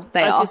 Arundel.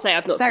 They are. I was going to say,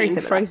 I've not very seen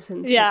similar.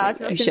 Frozen. Yeah, I've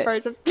not seen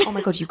Frozen. Oh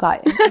my god, you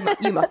guys.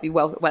 You must be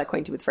well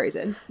acquainted with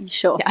Frozen.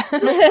 Sure.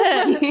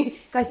 Yeah.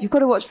 Guys, you've got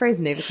to watch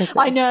Frozen over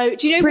Christmas. I know.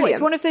 Do you know what? Brilliant.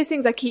 It's one of those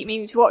things I keep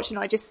meaning to watch and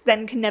I just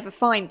then can never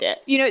find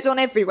it. You know, it's on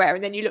everywhere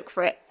and then you look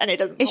for it and it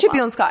doesn't. It should be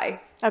on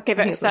Sky. I'll give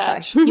it a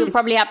search. You'll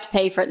probably have to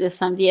pay for it this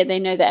time of year. They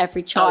know that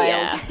every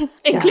child,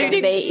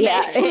 including me,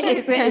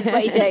 is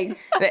waiting.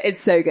 But it's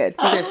so good.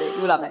 Seriously,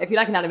 you'll love it. If you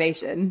like an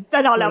animation,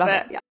 then I'll love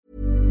it. Yeah.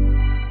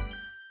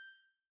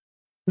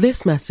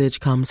 This message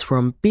comes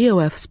from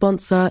BOF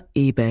sponsor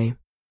eBay.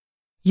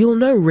 You'll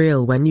know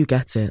real when you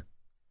get it.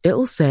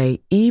 It'll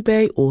say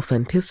eBay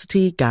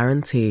Authenticity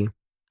Guarantee.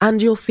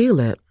 And you'll feel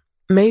it.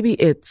 Maybe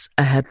it's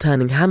a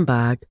head-turning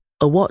handbag,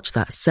 a watch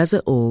that says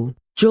it all,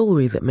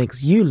 jewelry that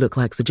makes you look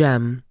like the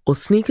gem, or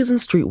sneakers and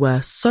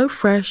streetwear so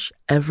fresh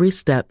every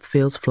step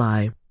feels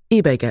fly.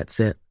 eBay gets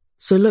it.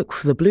 So look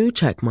for the blue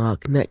check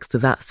mark next to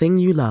that thing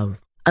you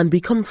love. And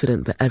be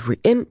confident that every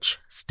inch,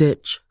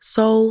 stitch,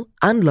 sole,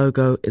 and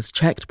logo is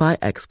checked by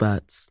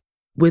experts.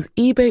 With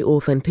eBay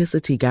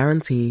Authenticity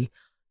Guarantee,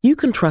 you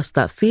can trust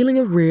that feeling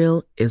of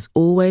real is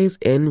always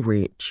in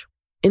reach.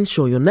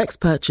 Ensure your next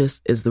purchase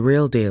is the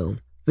real deal.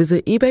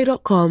 Visit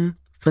eBay.com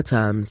for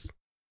terms.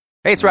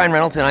 Hey, it's Ryan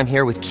Reynolds, and I'm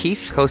here with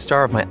Keith,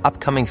 co-star of my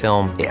upcoming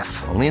film,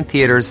 If, only in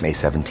theaters May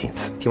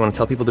 17th. Do you want to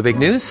tell people the big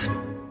news?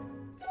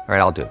 All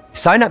right, I'll do it.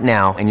 Sign up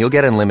now and you'll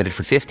get unlimited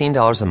for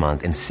 $15 a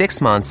month and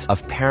 6 months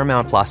of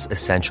Paramount Plus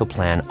Essential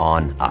Plan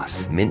on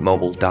us.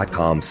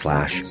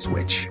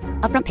 MintMobile.com/switch.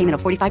 Upfront payment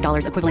of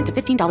 $45 equivalent to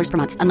 $15 per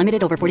month.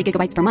 Unlimited over 40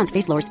 gigabytes per month.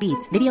 Face lower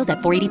speeds. Videos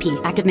at 480p.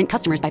 Active Mint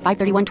customers by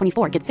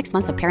 531.24 get 6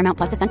 months of Paramount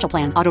Plus Essential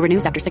Plan. Auto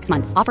renews after 6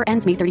 months. Offer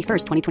ends May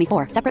 31st,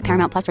 2024. Separate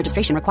Paramount Plus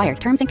registration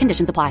required. Terms and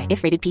conditions apply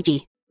if rated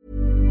PG.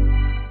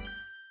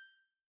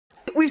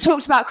 We've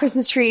talked about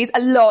Christmas trees a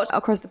lot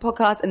across the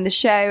podcast and the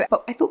show,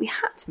 but I thought we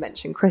had to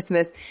mention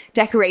Christmas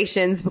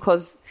decorations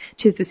because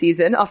 'tis the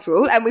season after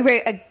all. And we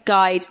wrote a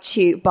guide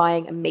to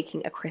buying and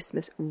making a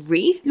Christmas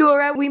wreath.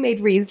 Laura, we made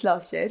wreaths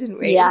last year, didn't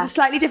we? Yeah. It was a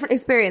slightly different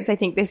experience, I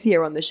think, this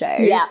year on the show.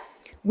 Yeah.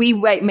 We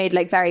made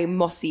like very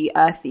mossy,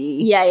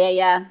 earthy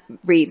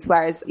wreaths,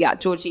 whereas,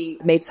 Georgie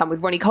made some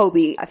with Ronnie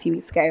Colby a few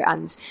weeks ago,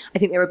 and I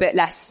think they were a bit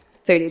less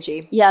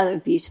foliagey. Yeah, they're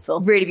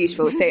beautiful. Really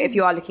beautiful. So if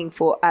you are looking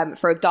for a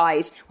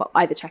guide, well,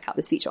 either check out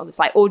this feature on the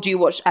site or do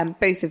watch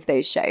both of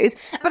those shows.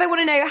 But I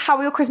want to know, how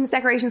are your Christmas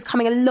decorations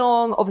coming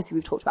along? Obviously,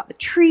 we've talked about the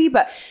tree,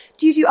 but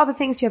do you do other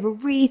things? Do you have a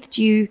wreath?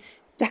 Do you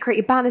decorate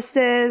your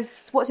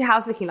banisters? What's your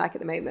house looking like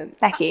at the moment?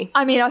 Becky?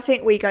 I mean, I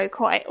think we go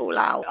quite all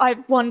out. I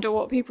wonder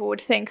what people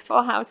would think of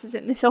our houses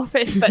in this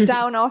office, but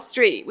down our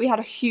street, we had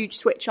a huge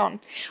switch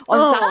on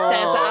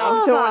Saturday for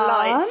outdoor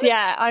lights.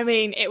 Yeah, I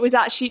mean, it was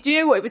actually, do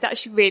you know what? It was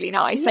actually really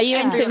nice. Are you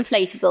into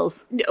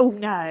inflatables? Oh,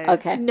 no.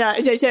 Okay. No,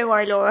 don't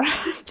worry, Laura.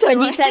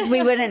 When you said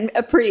we wouldn't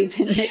approve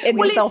in this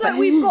It's office. like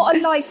we've got a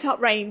light up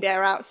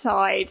reindeer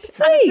outside.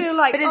 Sweet. I feel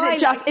like But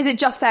is it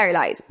just fairy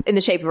lights in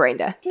the shape of a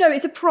reindeer? No,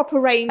 it's a proper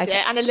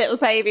reindeer and a little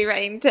baby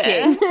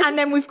reindeer. And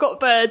then we've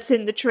got birds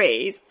in the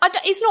trees.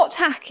 It's not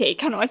tacky,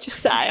 can I just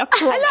say? I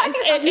promise.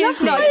 It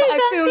is nice.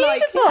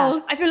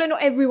 I feel like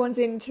not everyone's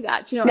into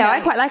that. Do you know what I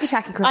mean? I quite like a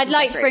tacky Christmas I'd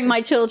like to bring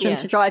my children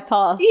to drive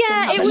past.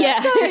 Yeah, it was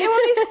so,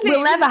 honestly.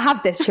 We'll never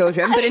have this,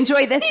 children, but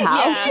enjoy this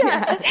house.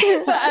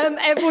 But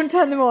everyone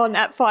turned them on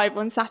at 5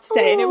 on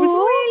Saturday and it was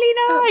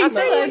really nice.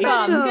 That's Really fun.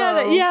 special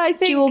together. Yeah, I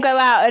think. Do you all go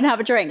out and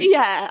have a drink?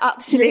 Yeah,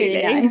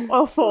 absolutely. Really nice.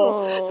 Or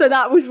 4. So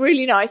that was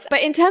really nice.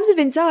 But in terms of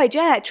inside,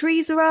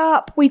 trees are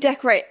up. We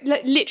decorate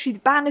literally the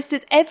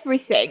banisters,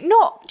 everything.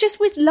 Not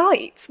just with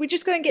lights. We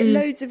just go and get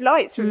loads of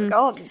lights from the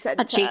garden centre.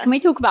 Actually, can we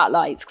talk about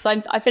lights?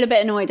 Because I feel a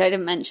bit annoyed I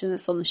didn't mention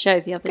this on the show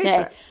the other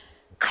day.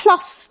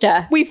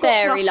 Cluster. We've got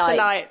fairy cluster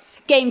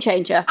lights. Game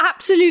changer.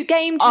 Absolute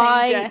game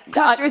changer.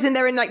 Cluster is in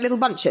there in like little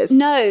bunches?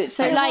 No,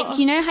 so like,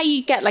 you know how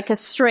you get like a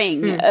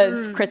string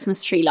of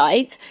Christmas tree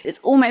lights? It's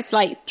almost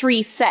like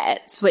 3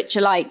 sets which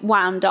are like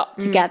wound up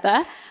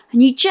together.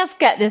 And you just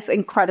get this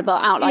incredible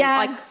outline.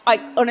 Yes. I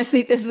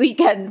honestly, this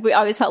weekend,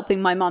 I was helping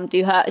my mum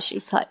do her. She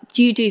was like,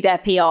 do you do their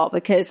PR?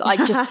 Because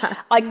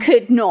I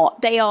could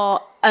not. They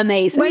are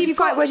amazing. Where'd you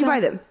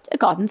buy them? A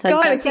garden centre. Oh,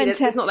 I see.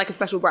 It's not like a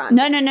special brand.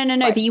 No.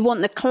 Right. But you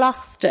want the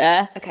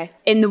cluster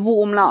in the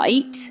warm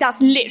light.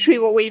 That's literally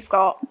what we've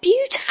got.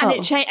 Beautiful.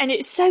 And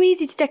it's so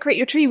easy to decorate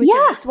your tree with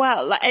them as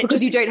well. Like,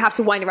 because you don't have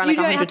to wind around like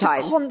 100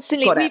 times.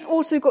 Constantly. We've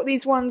also got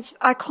these ones,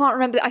 I can't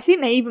remember, I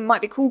think they even might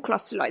be called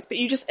cluster lights, but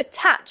you just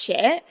attach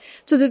it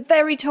to the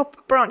very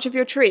top branch of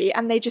your tree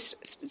and they just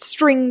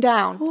string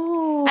down.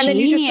 Oh, and then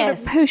you just sort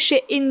of push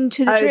it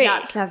into the tree.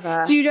 That's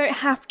clever. So you don't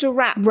have to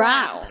wrap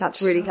round.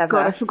 That's really clever.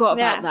 God, I forgot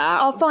about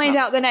that. I'll find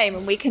out the name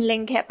and we can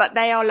link it, but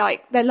they are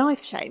like, they're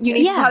life changing. You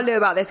need to tell Lou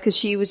about this because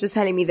she was just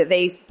telling me that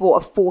they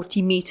bought a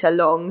 40-meter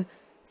long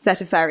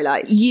set of fairy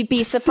lights. You'd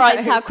be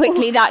surprised how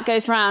quickly that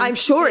goes round. I'm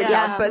sure it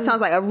does, but it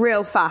sounds like a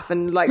real faff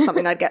and like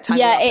something I'd get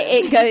tangled up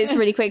in. It goes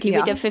really quickly.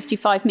 We did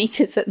 55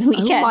 metres at the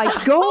weekend. Oh my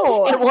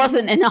God. It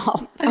wasn't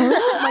enough.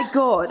 Oh my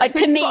God.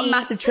 To me, got a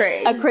massive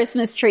tree. A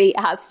Christmas tree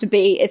has to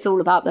be, it's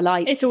all about the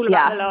lights. It's all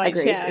about the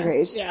lights.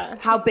 Agreed. Yeah.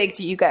 How big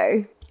do you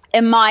go?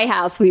 In my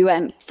house, we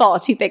went far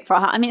too big for a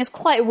house. I mean, it's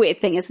quite a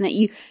weird thing, isn't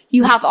it?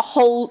 You have a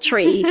whole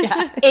tree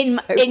in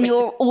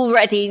your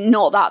already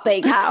not that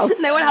big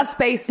house. No one has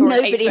space for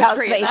Nobody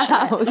has space for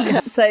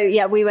house. So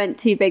yeah, we went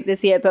too big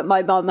this year, but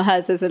my mum,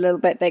 hers is a little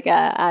bit bigger,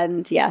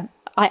 and yeah.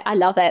 I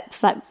love it.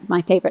 It's like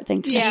my favourite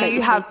thing to do. Do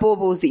you have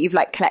baubles that you've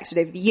like collected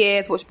over the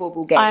years? What's your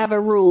bauble game? I have a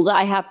rule that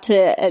I have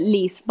to at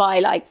least buy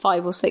like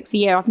 5 or 6 a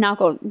year. I've now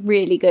got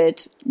really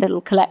good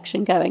little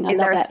collection going. Is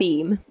there a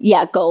theme?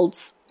 Yeah,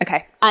 golds.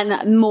 Okay.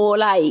 And more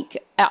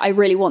like, I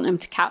really want them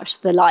to catch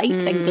the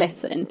light and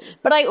glisten.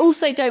 But I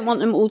also don't want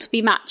them all to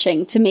be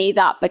matching. To me,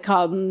 that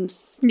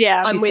becomes too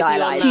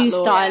stylized.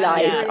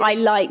 Yeah. I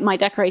like my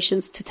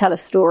decorations to tell a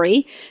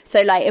story.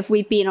 So like if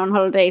we've been on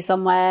holiday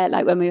somewhere,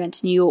 like when we went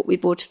to New York, we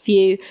bought a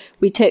few.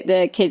 We took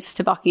the kids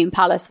to Buckingham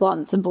Palace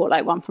once and bought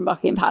like one from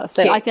Buckingham Palace.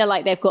 So I feel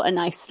like they've got a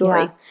nice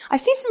story. Yeah.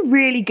 I've seen some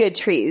really good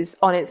trees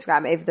on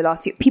Instagram over the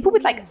last few. People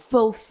with like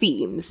full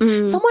themes.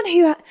 Someone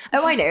who,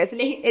 I know,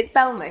 it's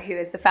Belma, who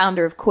is the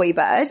founder of Koi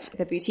Bird,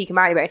 the boutique in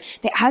Marylebone.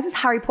 It has this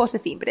Harry Potter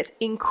theme, but it's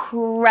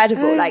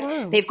incredible.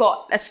 They've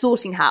got a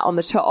sorting hat on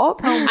the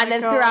top, and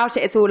then throughout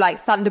it, it's all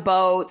like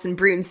thunderbolts and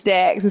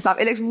broomsticks and stuff.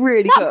 It looks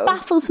really cool. That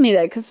baffles me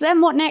though, because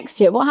then what next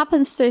year? What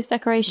happens to those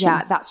decorations?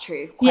 Yeah, that's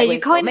true. Quite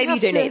wasteful. Maybe you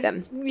donate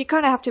them. You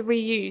kind of have to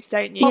reuse,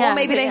 don't you? Or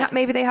maybe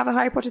they have a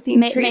Harry Potter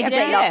themed tree. Maybe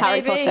they love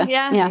Harry Potter.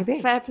 Yeah,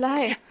 maybe. Fair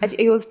play. Are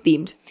yours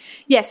themed?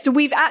 Yes, so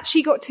we've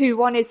actually got two.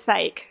 One is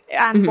fake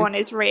and one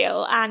is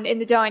real. And in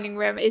the dining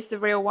room is the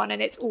real one,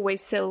 and it's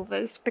always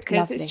silvers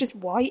because it's just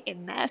white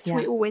in there. So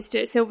we always do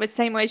it silver,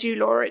 same way as you,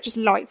 Laura. It just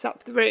lights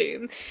up the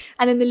room.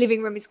 And in the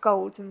living room is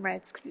golds and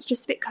reds because it's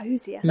just a bit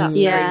cozier. That's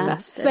very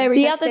festive.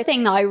 The other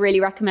thing that I really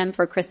recommend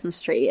for a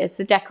Christmas tree is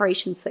the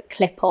decorations that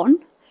clip on.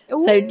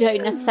 So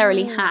don't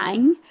necessarily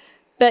hang.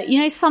 But,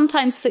 you know,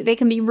 sometimes they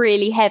can be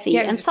really heavy.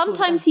 And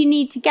sometimes you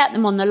need to get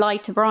them on the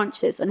lighter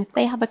branches. And if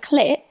they have a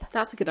clip...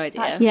 That's a good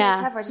idea.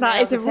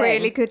 That is a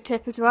really good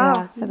tip as well.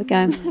 Yeah, there we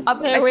go.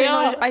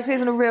 I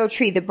suppose on a real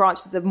tree, the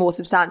branches are more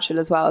substantial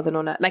as well than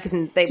on a... Like, as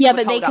in but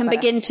they can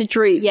begin to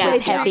droop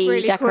with heavy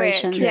really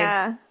decorations. Quick.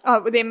 Yeah.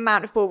 With the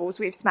amount of baubles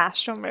we've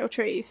smashed on real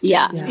trees.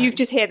 You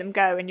just hear them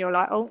go and you're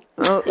like,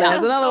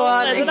 there's another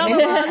one.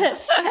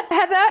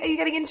 Heather, are you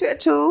getting into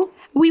it at all?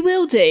 We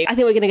will do. I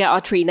think we're going to get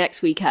our tree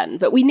next weekend,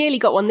 but we nearly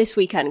got one this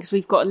weekend because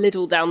we've got a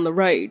Lidl down the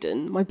road,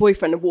 and my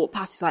boyfriend had walked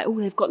past. He's like,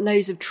 they've got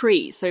loads of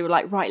trees. So we're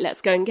like, right, let's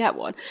go and get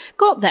one.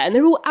 Got there, and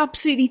they're all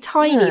absolutely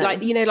tiny,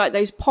 like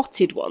those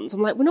potted ones.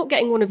 I'm like, we're not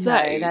getting one of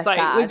those. That's like,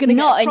 sad. we're going to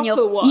get a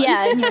proper one.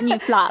 Yeah, in your new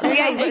flat.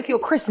 It's your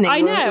christening.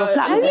 I know. Your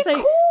flat.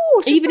 So,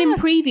 even in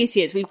previous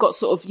years, we've got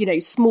sort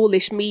of,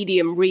 smallish,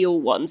 medium, real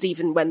ones,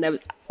 even when there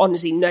was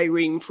honestly no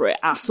room for it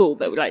at all.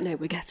 But we're like, no,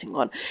 we're getting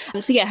one.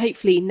 So yeah,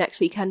 hopefully next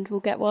weekend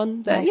we'll get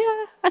one. But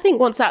yeah, I think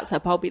once that's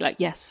up, I'll be like,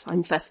 yes,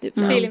 I'm festive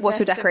now. What's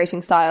your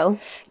decorating style?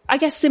 I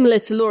guess similar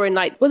to Lauren,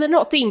 they're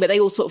not themed, but they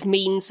all sort of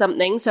mean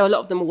something. So a lot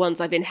of them are ones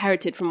I've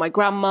inherited from my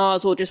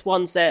grandma's, or just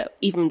ones that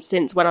even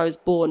since when I was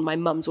born, my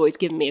mum's always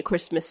given me a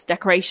Christmas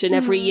decoration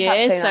every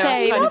year. So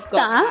I've kind of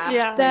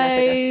got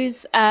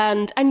those.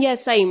 And yeah,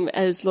 same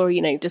as Laura,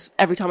 just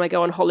every time I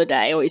go on holiday,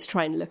 I always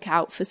try and look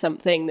out for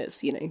something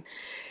that's,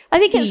 I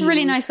think it's a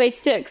really nice way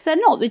to do it because they're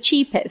not the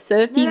cheapest.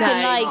 So if you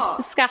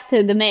can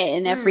scatter them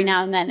in every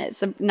now and then,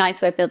 it's a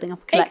nice way of building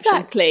up a collection.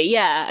 Exactly,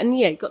 yeah. And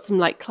you've got some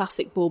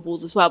classic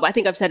baubles as well. But I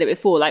think I've said it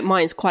before,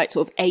 mine's quite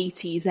sort of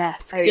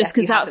 80s-esque, just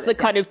because that's the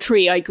kind of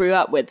tree I grew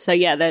up with. So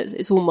yeah,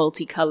 it's all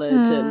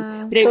multicoloured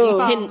and we don't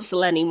do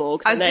tinsel anymore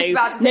because I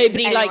know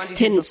nobody likes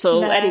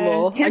tinsel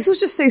anymore. Tinsel's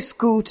just so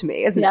school to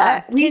me, isn't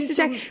it? We used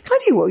to can I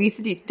tell you what we used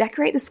to do to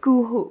decorate the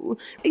school hall?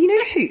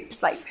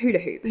 Hoops, like hula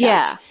hoop.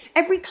 Yeah.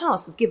 Every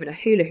class was given a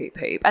hula hoop,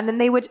 and then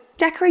they would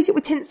decorate it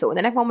with tinsel, and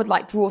then everyone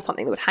would draw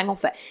something that would hang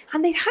off it,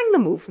 and they'd hang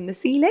them all from the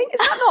ceiling. Is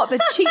that not the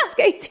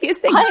cheapskateiest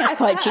thing? I think it's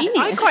quite genius.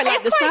 I quite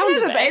like the sound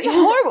of it. But it's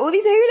horrible. All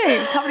these hula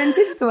hoops covered in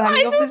tinsel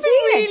hanging off the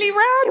ceiling. Really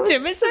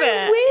random, isn't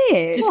it?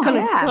 Weird. Just kind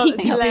of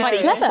keep you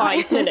busy for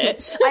 5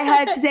 minutes. I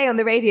heard today on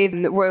the radio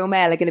that Royal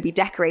Mail are going to be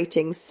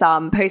decorating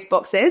some post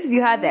boxes. Have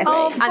you heard this?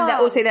 And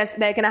also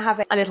they're going to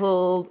have a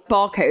little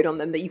barcode on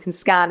them that you can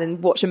scan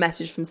and watch a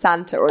message from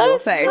Santa or on your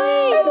phone. Which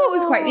I thought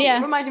was quite sweet.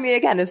 Reminded me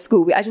again of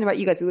school. I don't know about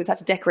you guys, we always had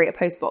to decorate a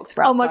post box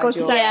for outside. Oh my god,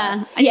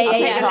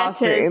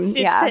 classroom.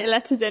 You take the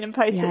letters in and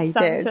post it to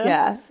Santa.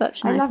 Yeah,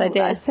 such a nice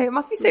idea. So it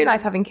must be so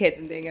nice having kids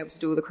and being able to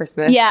do all the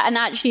Christmas. Yeah, and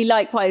actually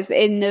likewise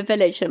in the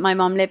village that my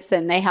mum lives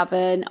in, they have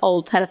an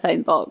old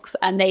telephone box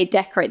and they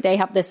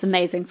have this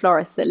amazing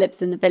florist that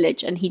lives in the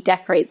village and he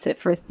decorates it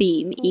for a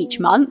theme each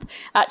month.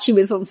 Actually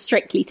was on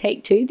Strictly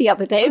Take Two the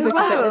other day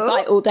because it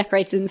was all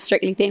decorated in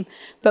Strictly theme.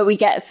 But we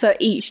get, so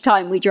each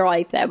time we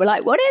drive there, we're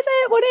like, what is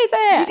it? What is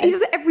it? He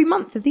does it every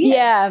month of the year.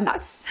 Yeah.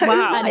 That's so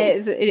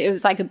nice. And it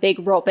was like a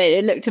big robin.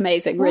 It looked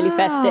amazing, really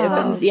festive.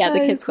 And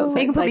the kids got so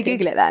You can probably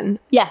Google it then.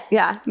 Yeah.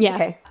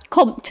 Okay.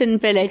 Compton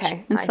Village.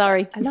 I'm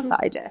sorry. I love that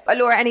idea. But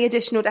Laura, any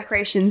additional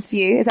decorations for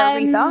you? Is there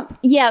a wreath up?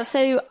 Yeah,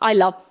 so I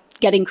love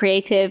getting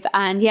creative,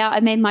 and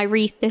I made my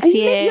wreath this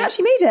year. You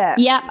actually made it?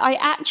 Yeah, I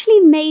actually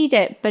made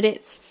it, but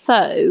it's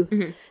faux.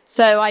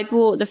 So I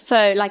bought the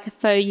faux, like a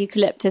faux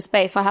eucalyptus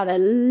base. I had a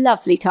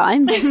lovely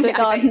time at the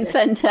garden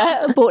centre.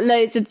 I bought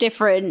loads of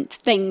different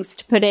things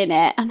to put in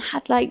it and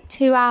had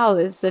 2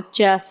 hours of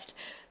just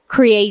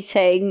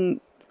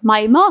creating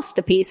my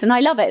masterpiece, and I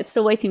love it. It's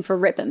still waiting for a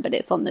ribbon, but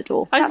it's on the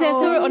door. I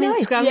saw it on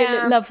Instagram. It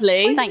looked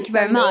lovely. Thank you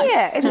very much.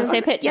 Can I see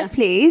a picture? Yes,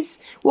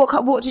 please.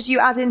 What did you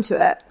add into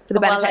it for the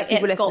benefit of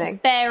people listening?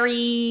 It's got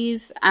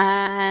berries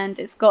and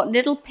it's got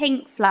little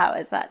pink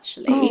flowers,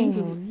 actually.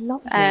 Oh,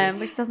 lovely.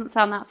 Which doesn't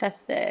sound that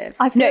festive.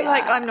 I feel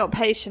like I'm not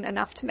patient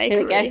enough to make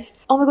it.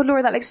 Oh my god,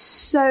 Laura, that looks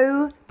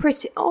so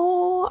pretty.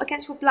 Oh,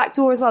 against your black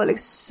door as well. It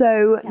looks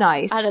so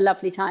nice. I had a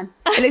lovely time.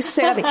 It looks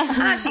so lovely.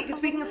 Actually,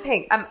 speaking of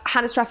pink,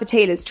 Hannah Strafford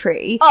Taylor's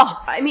tree.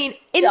 Oh, I mean,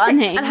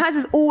 stunning. And hers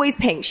is always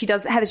pink.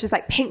 Heather's just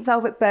pink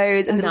velvet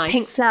bows and little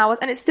pink flowers,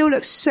 and it still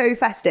looks so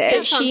festive.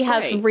 But she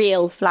has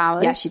real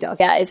flowers. Yeah, she does.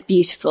 Yeah, it's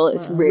beautiful.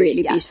 It's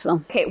really beautiful.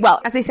 Okay, well,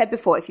 as I said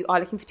before, if you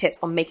are looking for tips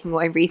on making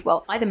your own wreath,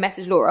 well, either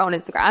message Laura on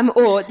Instagram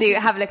or do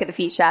have a look at the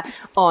feature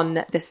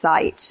on the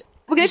site.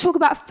 We're going to talk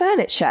about a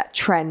furniture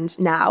trend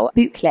now.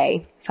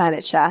 Boucle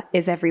furniture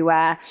is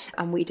everywhere.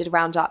 And we did a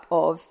roundup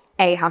of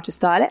A, how to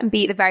style it, and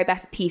B, the very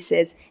best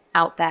pieces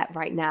out there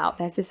right now.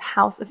 There's this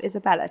House of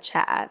Isabella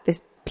chair,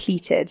 this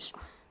pleated,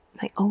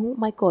 like, oh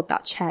my God,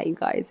 that chair, you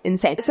guys,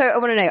 insane. So I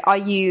want to know, are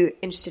you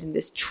interested in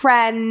this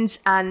trend?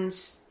 And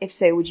if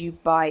so, would you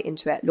buy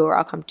into it? Laura,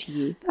 I'll come to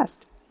you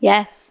first.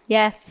 Yes.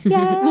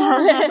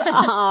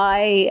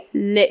 I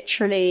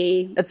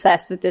literally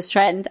obsessed with this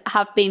trend,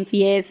 have been for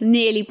years,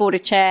 nearly bought a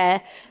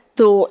chair,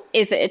 thought,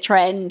 is it a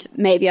trend?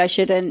 Maybe I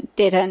shouldn't,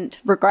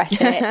 didn't, regret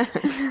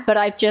it. But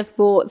I've just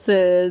bought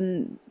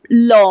some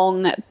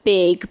long,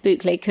 big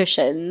boucle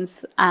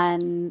cushions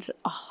and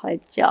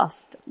I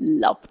just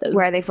love them.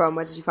 Where are they from?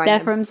 Where did you find them?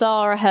 They're from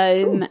Zara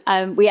Home.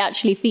 We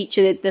actually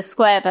featured the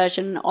square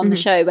version on the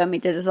show when we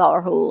did a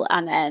Zara haul,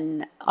 and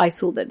then I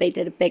saw that they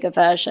did a bigger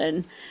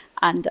version,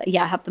 and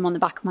I have them on the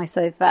back of my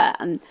sofa,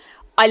 and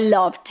I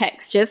love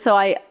texture, so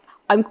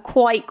I'm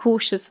quite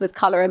cautious with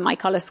colour in my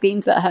colour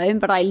schemes at home,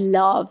 but I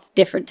love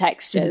different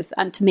textures.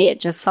 And to me, it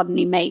just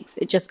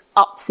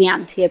ups the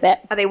ante a bit.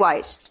 Are they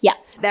white? Yeah.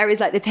 There is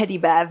like the teddy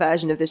bear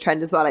version of this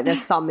trend as well. Like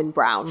there's some in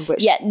brown,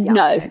 which...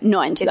 No,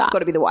 not into that. It's got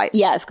to be the white.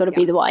 Yeah, it's got to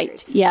be the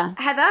white. Yeah.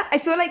 Heather, I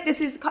feel like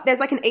there's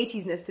like an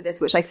 80s-ness to this,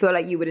 which I feel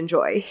like you would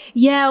enjoy.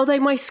 Yeah, although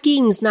my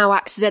scheme's now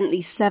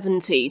accidentally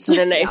 70s. I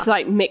don't know if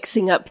like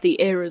mixing up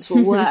the eras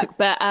will work.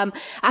 But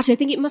actually, I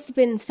think it must have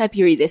been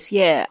February this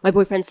year. My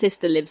boyfriend's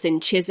sister lives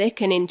in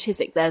Chiswick, and in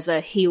Chiswick there's a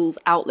Heels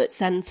outlet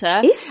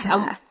centre. Is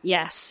there?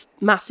 Yes,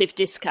 massive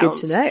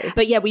discounts. Good to know.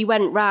 But yeah, we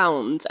went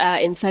round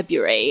in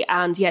February,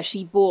 and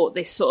she bought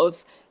this sort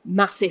of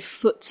massive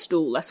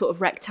footstool, a sort of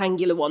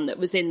rectangular one that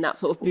was in that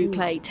sort of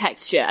boucle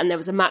texture, and there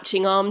was a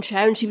matching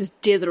armchair, and she was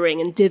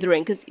dithering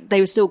because they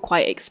were still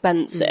quite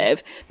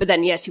expensive. But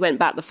then she went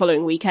back the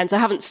following weekend, so I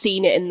haven't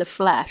seen it in the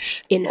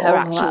flesh in her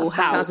actual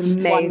house.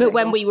 But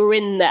when we were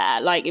in there,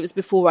 like, it was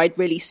before I'd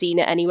really seen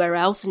it anywhere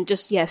else, and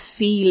just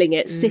feeling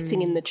it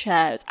sitting in the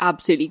chair, it's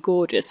absolutely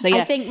gorgeous. So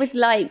I think with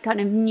like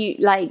kind of new,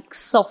 like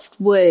soft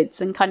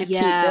woods and kind of keep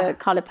the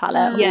colour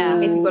palette.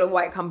 If you've got a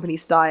White Company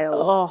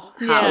style.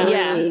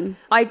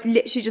 I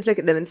literally just look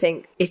at them and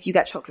think, if you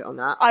get chocolate on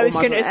that, I was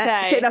going to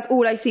say, so that's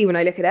all I see when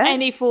I look at it.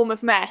 Any form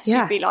of mess,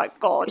 you'd be like,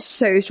 God, it's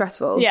so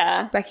stressful.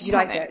 Yeah, Becky, do you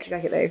like it? Do you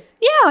like it though?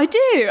 Yeah, I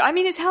do. I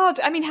mean, it's hard.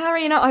 I mean,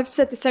 Harry and I've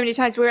said this so many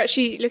times. We're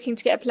actually looking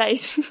to get a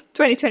place.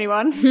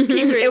 2021.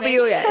 It'll be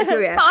all year. It's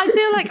all year. But I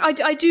feel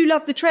like I do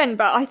love the trend,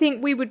 but I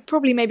think we would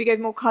probably maybe go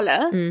more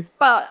colour.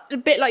 But a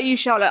bit like you,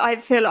 Charlotte, I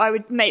feel like I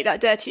would make that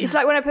dirty. It's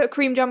like when I put a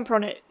cream jumper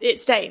on it, it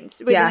stains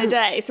within a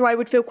day. So I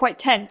would feel quite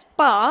tense.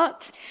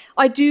 But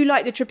I do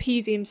like the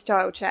trapezium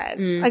style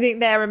chairs. I think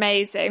they're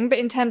amazing. But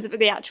in terms of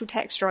the actual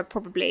texture, I'd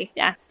probably,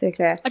 so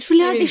clear. I just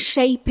really like the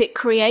shape it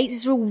creates.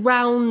 It's real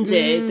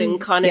rounded and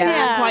kind of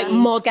quite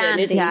modern,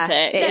 isn't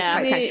it?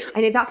 It's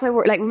I know, that's my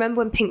word. Like, remember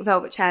when pink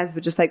velvet chairs were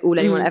just like all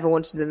anyone ever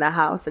wanted in their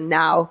house, and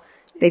now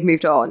they've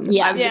moved on.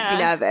 I would just be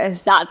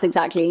nervous. That's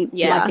exactly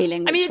my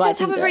feeling. I mean, it does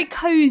have a very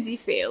cosy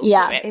feel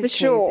to it, for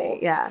sure.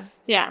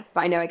 Yeah.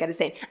 But I know I get a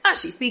stain.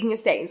 Actually, speaking of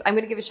stains, I'm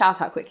going to give a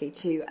shout out quickly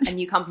to a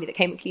new company that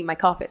came and cleaned my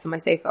carpets on my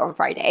sofa on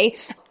Friday.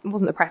 It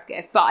wasn't a press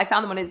gift, but I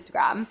found them on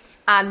Instagram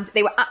and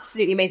they were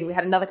absolutely amazing. We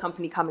had another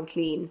company come and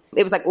clean.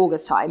 It was like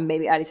August time,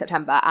 maybe early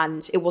September,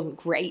 and it wasn't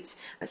great.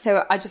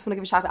 So I just want to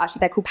give a shout out. Actually,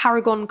 they're called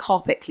Paragon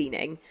Carpet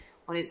Cleaning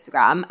on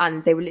Instagram,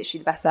 and they were literally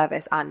the best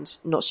service and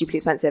not stupidly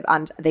expensive,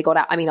 and they got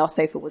out. I mean, our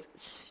sofa was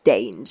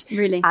stained,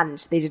 really, and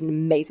they did an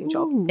amazing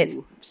job. It's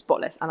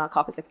spotless, and our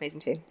carpets look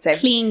amazing too. So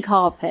clean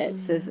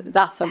carpets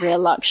that's a real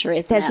luxury,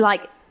 isn't There's it?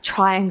 like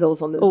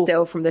triangles on them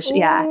still from the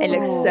it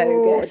looks so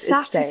good.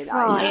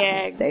 Satisfying.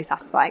 It's so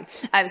satisfying.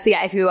 So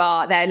if you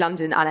are there,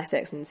 London and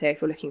Essex, and so if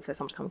you're looking for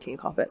someone to come clean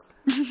your carpets,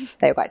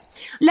 there you guys.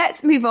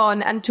 Let's move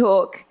on and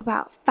talk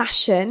about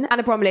fashion.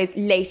 Anna Bromley's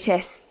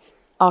latest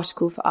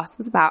article for us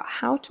was about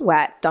how to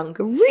wear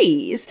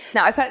dungarees.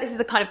 Now, I feel like this is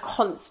a kind of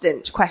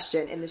constant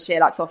question in the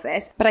Sheerluxe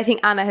office, but I think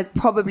Anna has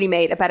probably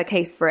made a better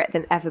case for it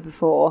than ever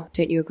before.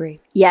 Don't you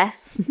agree?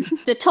 Yes.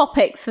 The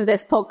topics for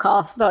this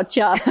podcast are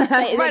just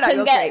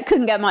they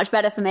couldn't get much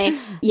better for me.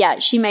 Yeah,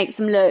 she makes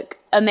them look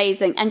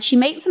amazing, and she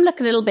makes them look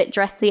a little bit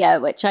dressier,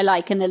 which I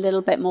like, and a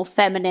little bit more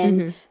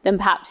feminine than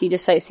perhaps you'd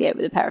associate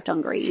with a pair of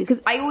dungarees.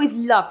 Because I always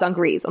love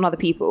dungarees on other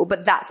people,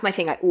 but that's my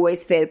thing. I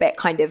always feel a bit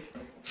kind of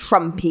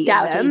frumpy in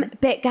them. A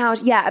bit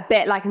gougy, a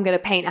bit like I'm going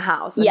to paint a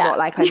house and not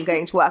like I'm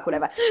going to work or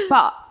whatever.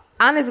 But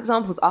Anna's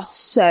examples are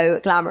so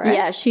glamorous.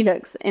 Yeah, she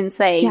looks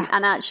insane.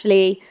 And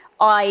actually,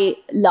 I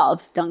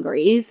love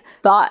dungarees,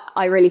 but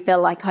I really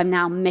feel like I'm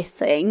now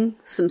missing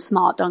some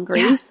smart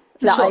dungarees.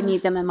 I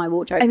need them in my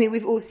wardrobe. I mean,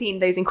 we've all seen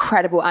those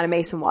incredible Anna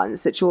Mason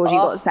ones that Georgie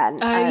got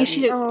sent. You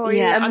should.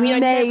 I mean, I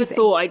never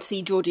thought I'd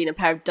see Georgie in a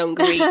pair of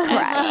dungarees.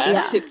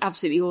 Correct.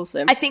 Absolutely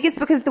awesome. I think it's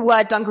because the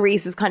word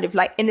dungarees is kind of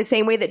like in the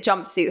same way that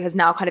jumpsuit has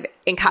now kind of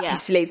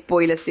encapsulates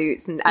boiler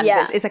suits, and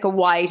it's like a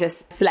wider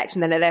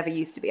selection than it ever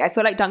used to be. I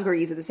feel like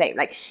dungarees are the same.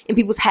 Like in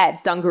people's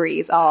heads,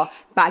 dungarees are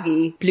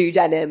baggy blue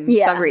denim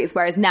dungarees,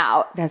 whereas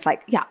now there's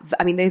like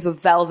I mean, those were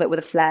velvet with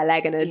a flare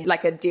leg and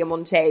like a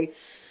diamante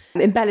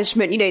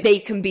embellishment. You know, they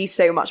can be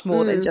so much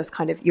more than just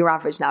kind of your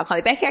average now. Kind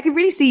of, Becky, I can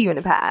really see you in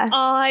a pair.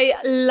 I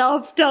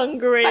love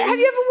dungarees. Have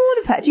you ever worn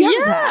a pair? Do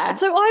you have a pair?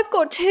 So I've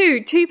got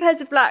two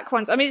pairs of black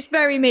ones. I mean, it's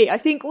very me. I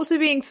think also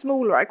being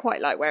smaller, I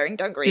quite like wearing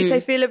dungarees.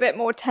 They feel a bit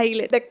more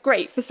tailored. They're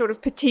great for sort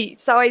of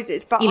petite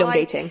sizes. But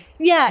elongating.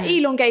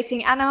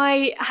 Elongating. And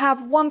I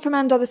have one from &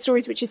 Other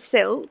Stories, which is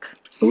silk.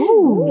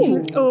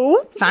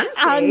 Ooh.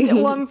 Fancy.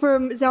 And one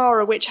from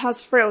Zara, which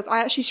has frills. I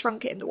actually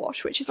shrunk it in the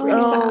wash, which is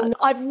really sad.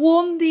 I've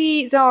worn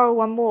the Zara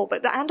one more,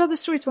 but the & Other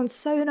Stories one's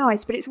so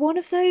nice. But it's one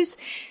of those...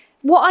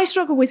 What I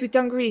struggle with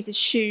dungarees is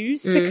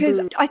shoes, because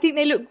I think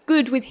they look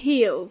good with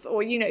heels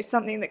or, you know,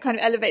 something that kind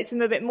of elevates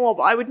them a bit more.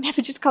 But I would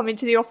never just come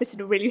into the office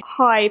in a really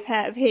high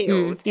pair of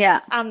heels.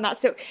 And that's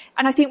so.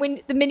 And I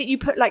think the minute you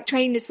put like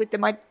trainers with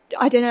them, I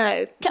don't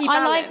know.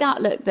 I like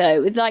that look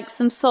though, with like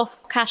some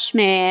soft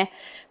cashmere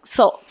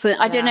socks and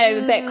I don't know,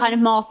 a bit kind of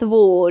Martha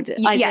Ward.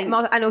 I think.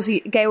 And also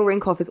Gail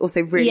Rinkoff is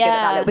also really good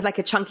at that look, with like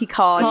a chunky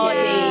cardi.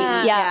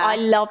 I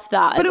love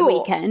that at the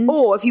weekend.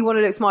 Or if you want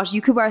to look smart,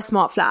 you could wear a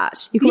smart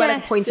flat. You could wear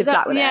like a pointed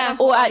flat with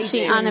it. Or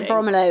actually, Anna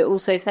Bromelo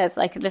also says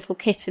like a little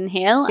kitten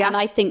heel, and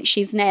I think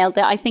she's nailed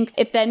it. I think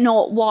if they're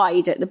not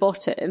wide at the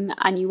bottom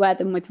and you wear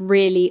them with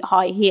really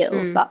high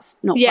heels, that's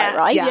not quite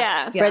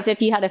right. Whereas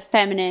if you had a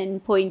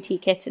feminine pointy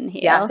kitten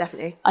heel,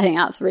 definitely, I think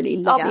that's really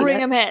lovely. I'll bring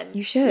them in.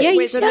 You should. Yeah,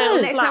 you should.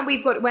 Next time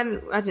we've got,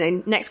 when, I don't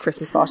know, next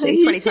Christmas party,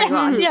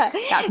 2021.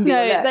 That can be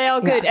they are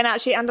good. And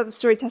actually, & Other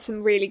Stories has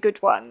some really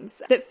good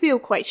ones that feel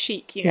quite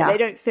chic. You know, they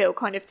don't feel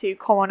kind of too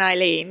Come On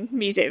Eileen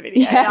music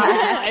video.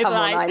 Come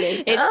on,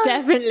 Eileen. It's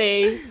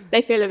definitely,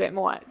 they feel a bit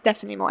more,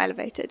 definitely more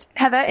elevated.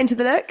 Heather, into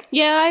the look?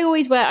 Yeah,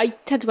 I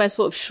tend to wear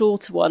sort of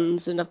shorter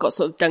ones, and I've got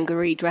sort of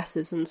dungaree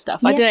dresses and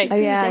stuff. I don't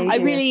know. I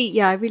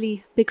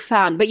really big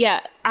fan. But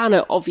yeah,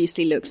 Anna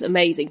obviously looks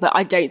amazing, but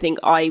I don't think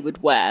I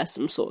would wear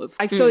some sort of...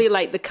 I feel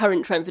like the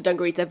current trend for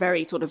dungarees, they're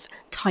very sort of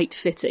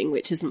tight-fitting,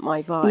 which isn't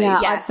my vibe. Yeah,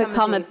 I've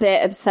become a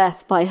bit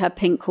obsessed by her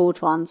pink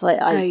cord ones. They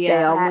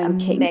are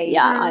winking. Amazing.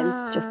 Yeah,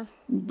 I'm just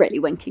really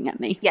winking at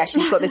me. Yeah,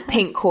 she's got this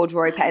pink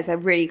corduroy pair. It's a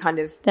really kind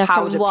of They're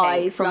powder from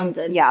Wise pink.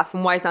 London. Yeah,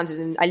 from Wise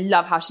London. And I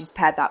love how she's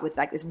paired that with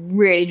like this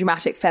really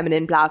dramatic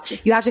feminine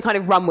blouse. You have to kind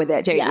of run with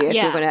it, don't you?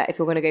 If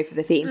you're gonna go for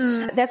the theme.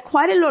 There's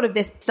quite a lot of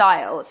this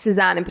style.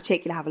 Suzanne in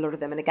particular have a lot of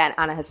them. And again,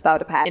 Anna has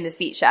styled a pair in this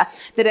feature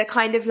that are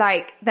kind of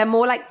like, they're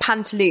more like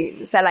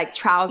pantaloons. They're like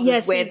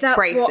trousers with that's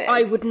braces. What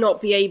I would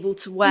not be able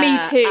to wear.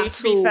 Me too, at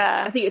to be all.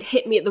 fair. I think it'd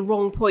hit me at the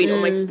wrong point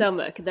on my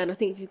stomach, and then I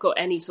think if you've got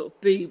any sort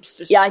of boobs,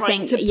 just I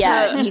trying think to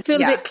you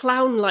feel a bit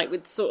clown-like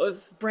with sort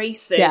of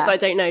braces. I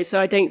don't know, so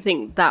I don't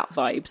think that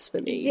vibes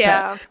for me.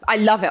 Yeah, I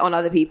love it on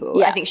other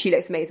people. I think she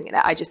looks amazing in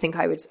it. I just think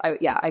I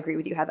agree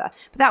with you, Heather.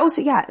 But that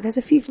also, there's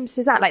a few from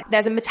Suzanne. Like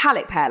there's a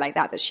metallic pair like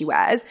that she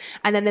wears,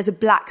 and then there's a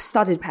black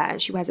studded pair,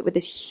 and she wears it with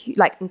this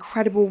like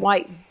incredible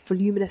white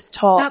voluminous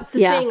top. That's the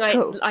thing.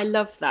 Cool. I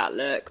love that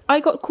look. I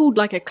got called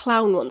like a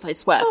clown once, I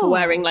swear, for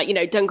wearing like, you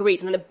know,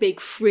 dungarees and then a big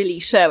frilly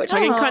shirt, which I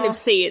can kind of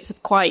see it's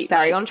quite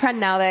very on trend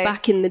now though.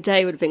 Back in the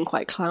day would have been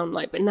quite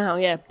clown-like, but now,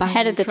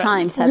 ahead of the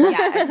times, Heather. Yeah,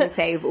 I was going to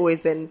say, we've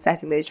always been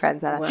setting those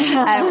trends, Heather.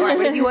 Right,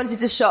 well, if you wanted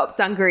to shop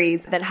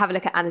dungarees, then have a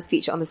look at Anna's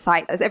feature on the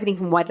site. There's everything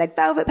from wide leg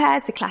velvet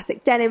pairs to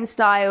classic denim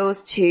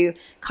styles to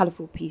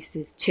colourful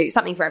pieces too.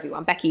 Something for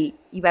everyone. Becky,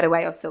 you better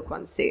wear your silk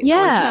ones soon.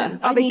 Yeah.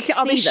 I'll be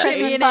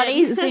Christmas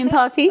party, Zoom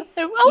party.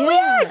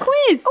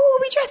 Quiz. Oh,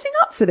 we'll be dressing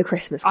up for the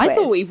Christmas quiz. I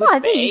thought we would I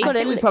think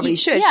we probably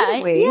should,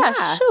 shouldn't we? Yeah,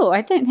 sure.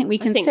 I don't think we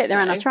can think sit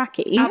there in so. our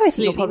trackies. I think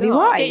you're probably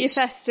not. right. Get your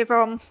festive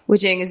on. We're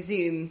doing a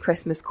Zoom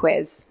Christmas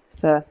quiz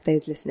for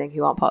those listening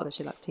who aren't part of the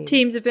She Luxe team.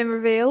 Teams have been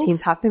revealed.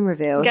 Teams have been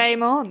revealed.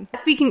 Game on.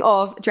 Speaking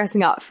of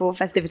dressing up for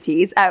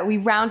festivities, we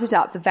rounded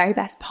up the very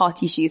best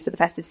party shoes for the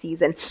festive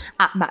season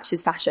at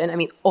Matches Fashion. I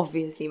mean,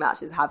 obviously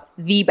Matches have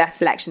the best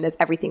selection. There's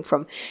everything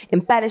from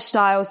embellished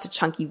styles to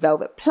chunky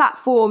velvet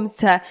platforms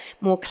to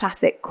more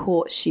classic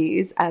court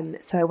shoes.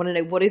 So I want to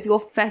know, what is your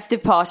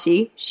festive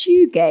party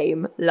shoe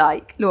game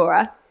like,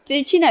 Laura?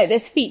 Did you know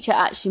this feature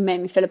actually made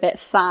me feel a bit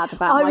sad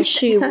about my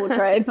shoe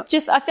wardrobe?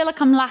 I feel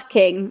like I'm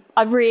lacking.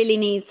 I really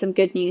need some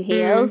good new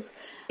heels.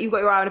 You've got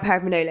your eye on a pair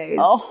of Manolos.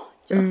 Oh,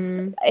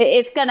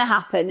 it's going to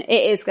happen.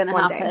 It is going to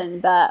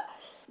happen, but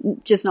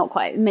just not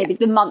quite. Maybe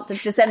the month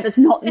of December's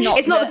not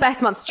it's not the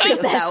best month to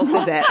treat yourself,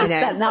 is it? I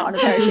spend that on a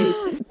pair of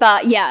shoes.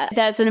 But yeah,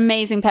 there's an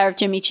amazing pair of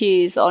Jimmy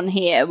Choos on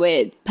here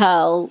with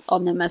pearl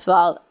on them as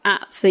well.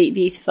 Absolutely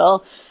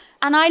beautiful.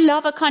 And I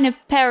love a kind of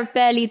pair of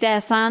barely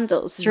there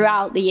sandals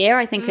throughout the year.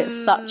 I think it's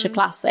such a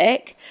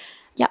classic.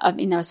 Yeah, I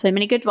mean, there are so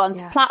many good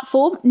ones. Yeah.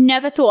 Platform,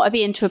 never thought I'd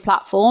be into a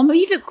platform. Well,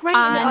 you look great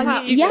in that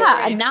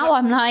platform. And now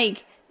I'm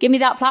like, give me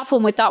that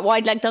platform with that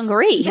wide leg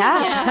dungaree.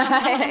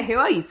 Yeah. Who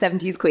are you,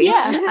 70s queen?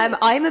 Yeah.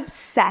 I'm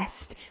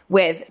obsessed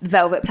with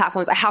velvet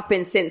platforms. I have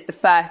been since the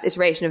first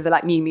iteration of the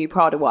like Miu Miu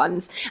Prada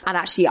ones. And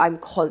actually, I'm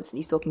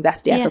constantly stalking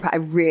Vestiaire for a pair. I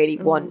really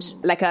want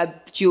like a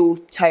dual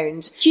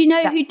toned. Do you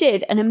know who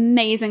did an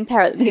amazing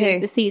pair at the beginning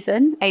of the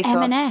season?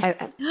 ASOS.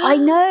 M&S. I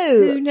know.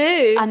 Who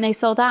knew? And they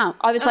sold out.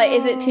 I was like,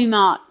 is it too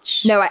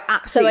much? No, I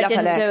absolutely So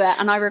I didn't do it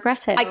and I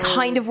regret it. I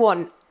kind of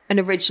want an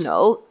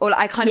original, or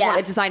I kind of want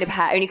to design a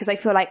pair, only because I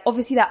feel like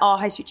obviously there are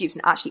high street dupes,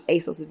 and actually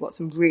ASOS have got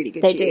some really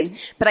good dupes.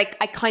 But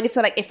I kind of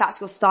feel like if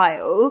that's your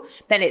style,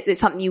 then it's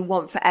something you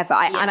want forever.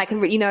 And I can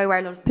really, I wear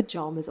a lot of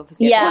pajamas,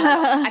 obviously.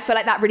 I feel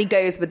like that really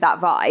goes with that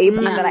vibe,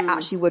 and that I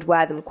actually would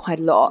wear them quite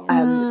a lot.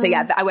 So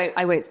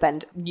I won't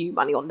spend new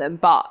money on them,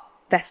 but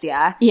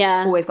vestiaire,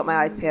 always got my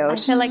eyes peeled. I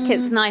feel like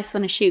it's nice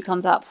when a shoe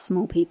comes out for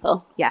small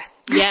people.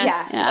 Yes.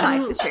 It's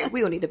nice. It's true.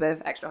 We all need a bit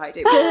of extra high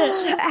do.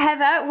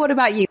 Heather, what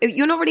about you?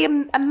 You're not really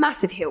a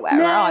massive heel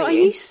wearer, are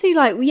you? I used to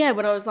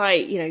when I was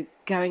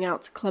going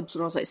out to clubs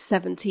when I was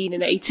 17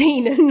 and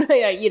 18, and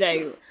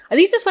I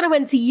think just when I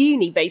went to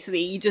uni,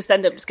 basically, you just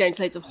end up just going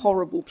to loads of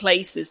horrible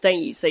places,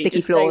 don't you? So Sticky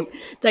you just floors.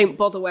 don't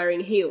bother wearing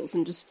heels,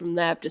 and just from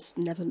there, I've just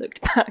never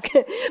looked back.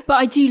 But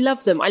I do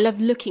love them. I love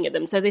looking at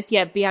them. So this,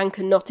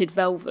 Bianca knotted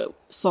velvet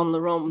Saint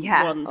Laurent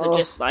ones are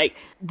just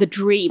the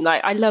dream.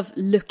 I love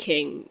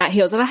looking at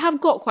heels, and I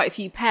have got quite a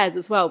few pairs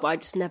as well, but I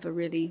just never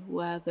really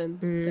wear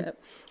them.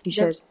 You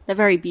should. They're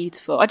very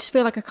beautiful. I just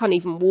feel like I can't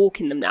even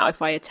walk in them now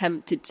if I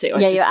attempted to.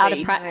 You're out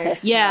of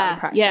practice.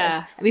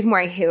 Yeah. I'm even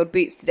wearing heeled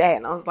boots today,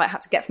 and I was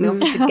had to get from the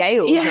office to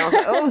Gales, and I was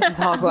like, this is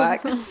hard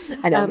work.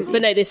 I know.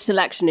 But no, this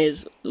selection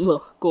is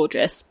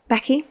gorgeous.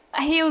 Becky?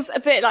 Heels, a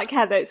bit like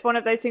Heather, it's one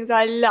of those things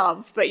I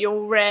love, but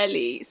you'll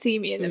rarely see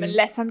me in them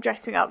unless I'm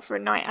dressing up for a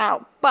night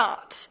out.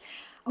 But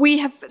we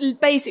have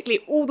basically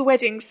all the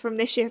weddings from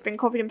this year have been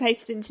copied and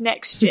pasted into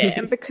next year,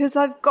 and because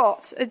I've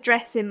got a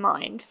dress in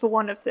mind for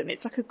one of them,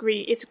 it's a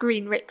green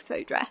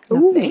Rixo dress.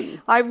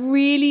 Ooh. I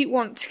really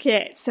want to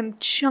get some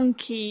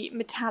chunky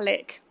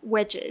metallic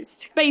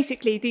wedges.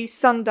 Basically, these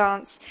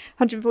Sundance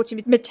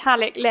 140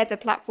 metallic leather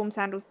platform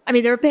sandals. I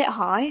mean, they're a bit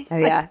high. Oh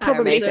yeah, I'd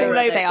probably fall over.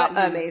 They are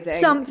amazing.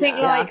 Something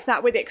like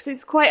that with it, because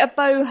it's quite a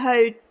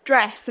boho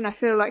dress, and I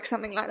feel like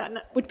something like that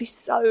would be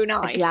so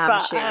nice.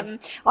 But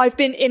I've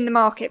been in the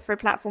market for a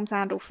platform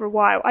sandal for a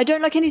while. I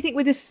don't like anything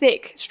with a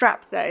thick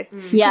strap though.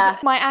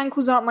 My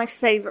ankles aren't my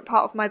favourite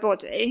part of my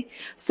body,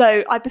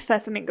 so I prefer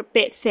something a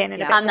bit thin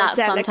and a bit more that's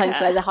delicate. sometimes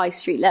where the high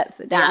street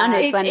lets it down,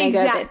 is when they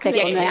go a bit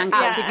thick on the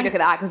ankles. Actually, if you look at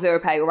the Ankles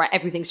Europe, right,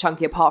 everything's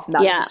chunky apart from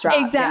that little strap.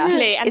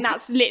 Exactly, and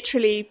that's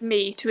literally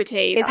me to a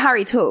T. Is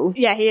Harry tall?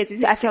 Yeah, he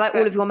is. I feel like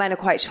all of your men are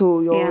quite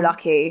tall. You're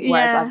lucky,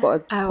 whereas I've got a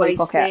Polly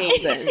Pocket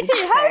husband.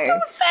 How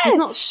tall's Ben? He's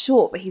not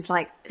short, but he's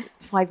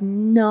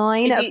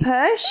 5'9" at a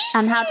push.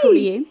 And how tall are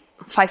you?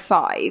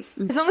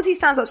 5'5". As long as he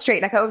stands up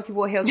straight, I obviously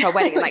wore heels to our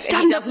wedding, and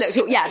he does look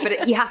tall. Yeah,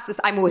 but he has to.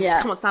 I'm always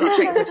come on, stand up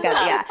straight and put together.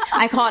 Yeah,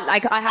 I can't.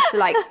 I have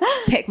to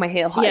pick my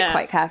heel height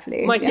quite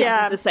carefully. My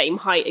sister's the same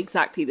height,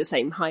 exactly the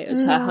same height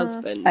as her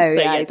husband. Oh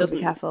so it doesn't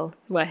be careful.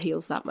 Wear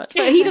heels that much,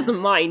 but he doesn't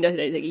mind. I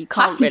don't think you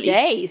can't Happy really.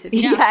 days if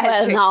you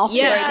wear them after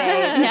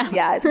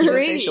it's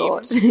really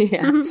so short.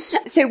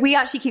 So we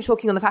actually keep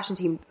talking on the fashion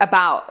team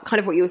about kind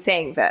of what you were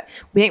saying, that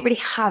we don't really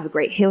have a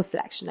great heel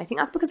selection. I think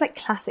that's because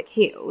classic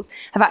heels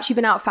have actually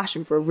been out of fashion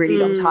for a really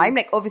long time.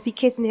 Obviously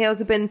kitten heels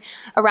have been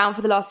around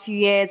for the last few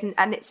years,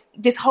 and it's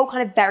this whole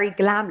kind of very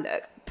glam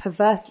look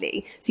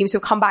perversely seems to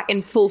have come back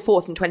in full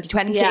force in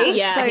 2020. So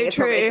I think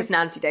true. it's just an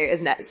antidote,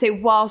 isn't it? So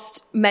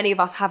whilst many of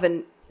us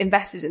haven't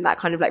invested in that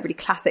kind of really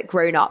classic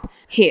grown-up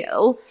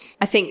heel,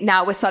 I think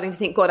now we're starting to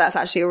think, God, that's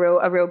actually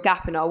a real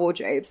gap in our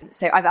wardrobes.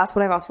 So that's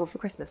what I've asked for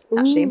Christmas,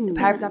 actually, a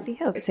pair of lovely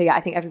heels. So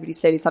I think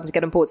everybody's slowly starting to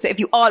get on board. So if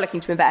you are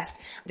looking to invest,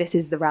 this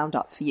is the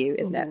roundup for you,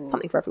 isn't it?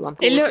 Something for everyone.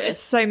 There's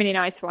so many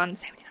nice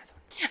ones.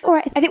 All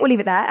right, I think we'll leave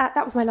it there.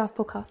 That was my last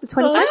podcast of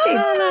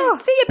 2020.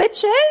 See you,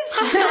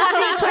 bitches.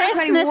 Happy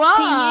 2021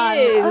 to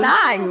you.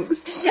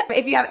 Thanks.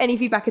 If you have any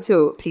feedback at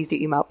all, please do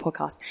email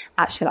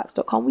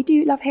podcast@shellax.com. We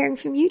do love hearing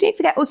from you. Don't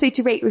forget also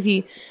to rate,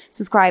 review,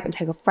 subscribe, and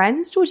tell your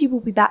friends. Georgie will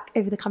be back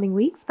over the coming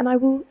weeks, and I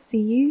will see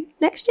you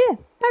next year.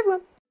 Bye,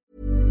 everyone.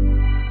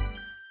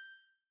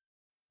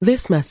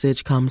 This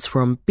message comes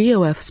from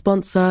BOF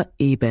sponsor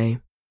eBay.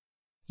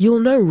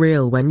 You'll know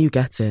real when you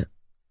get it.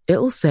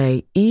 It'll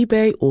say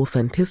eBay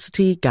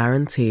Authenticity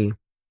Guarantee.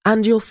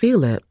 And you'll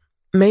feel it.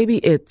 Maybe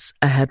it's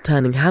a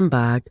head-turning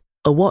handbag,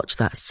 a watch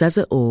that says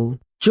it all,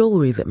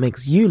 jewelry that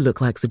makes you look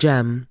like the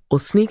gem, or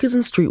sneakers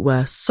and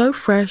streetwear so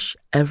fresh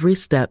every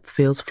step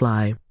feels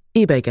fly.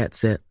 eBay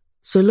gets it.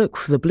 So look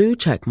for the blue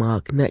check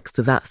mark next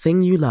to that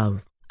thing you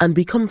love. And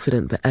be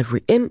confident that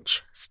every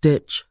inch,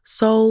 stitch,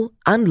 sole,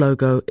 and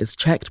logo is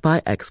checked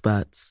by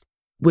experts.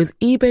 With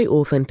eBay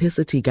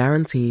Authenticity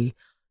Guarantee,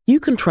 you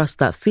can trust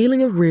that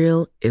feeling of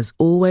real is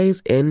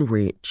always in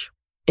reach.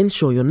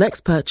 Ensure your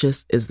next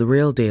purchase is the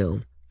real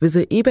deal.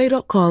 Visit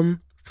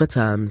eBay.com for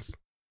terms.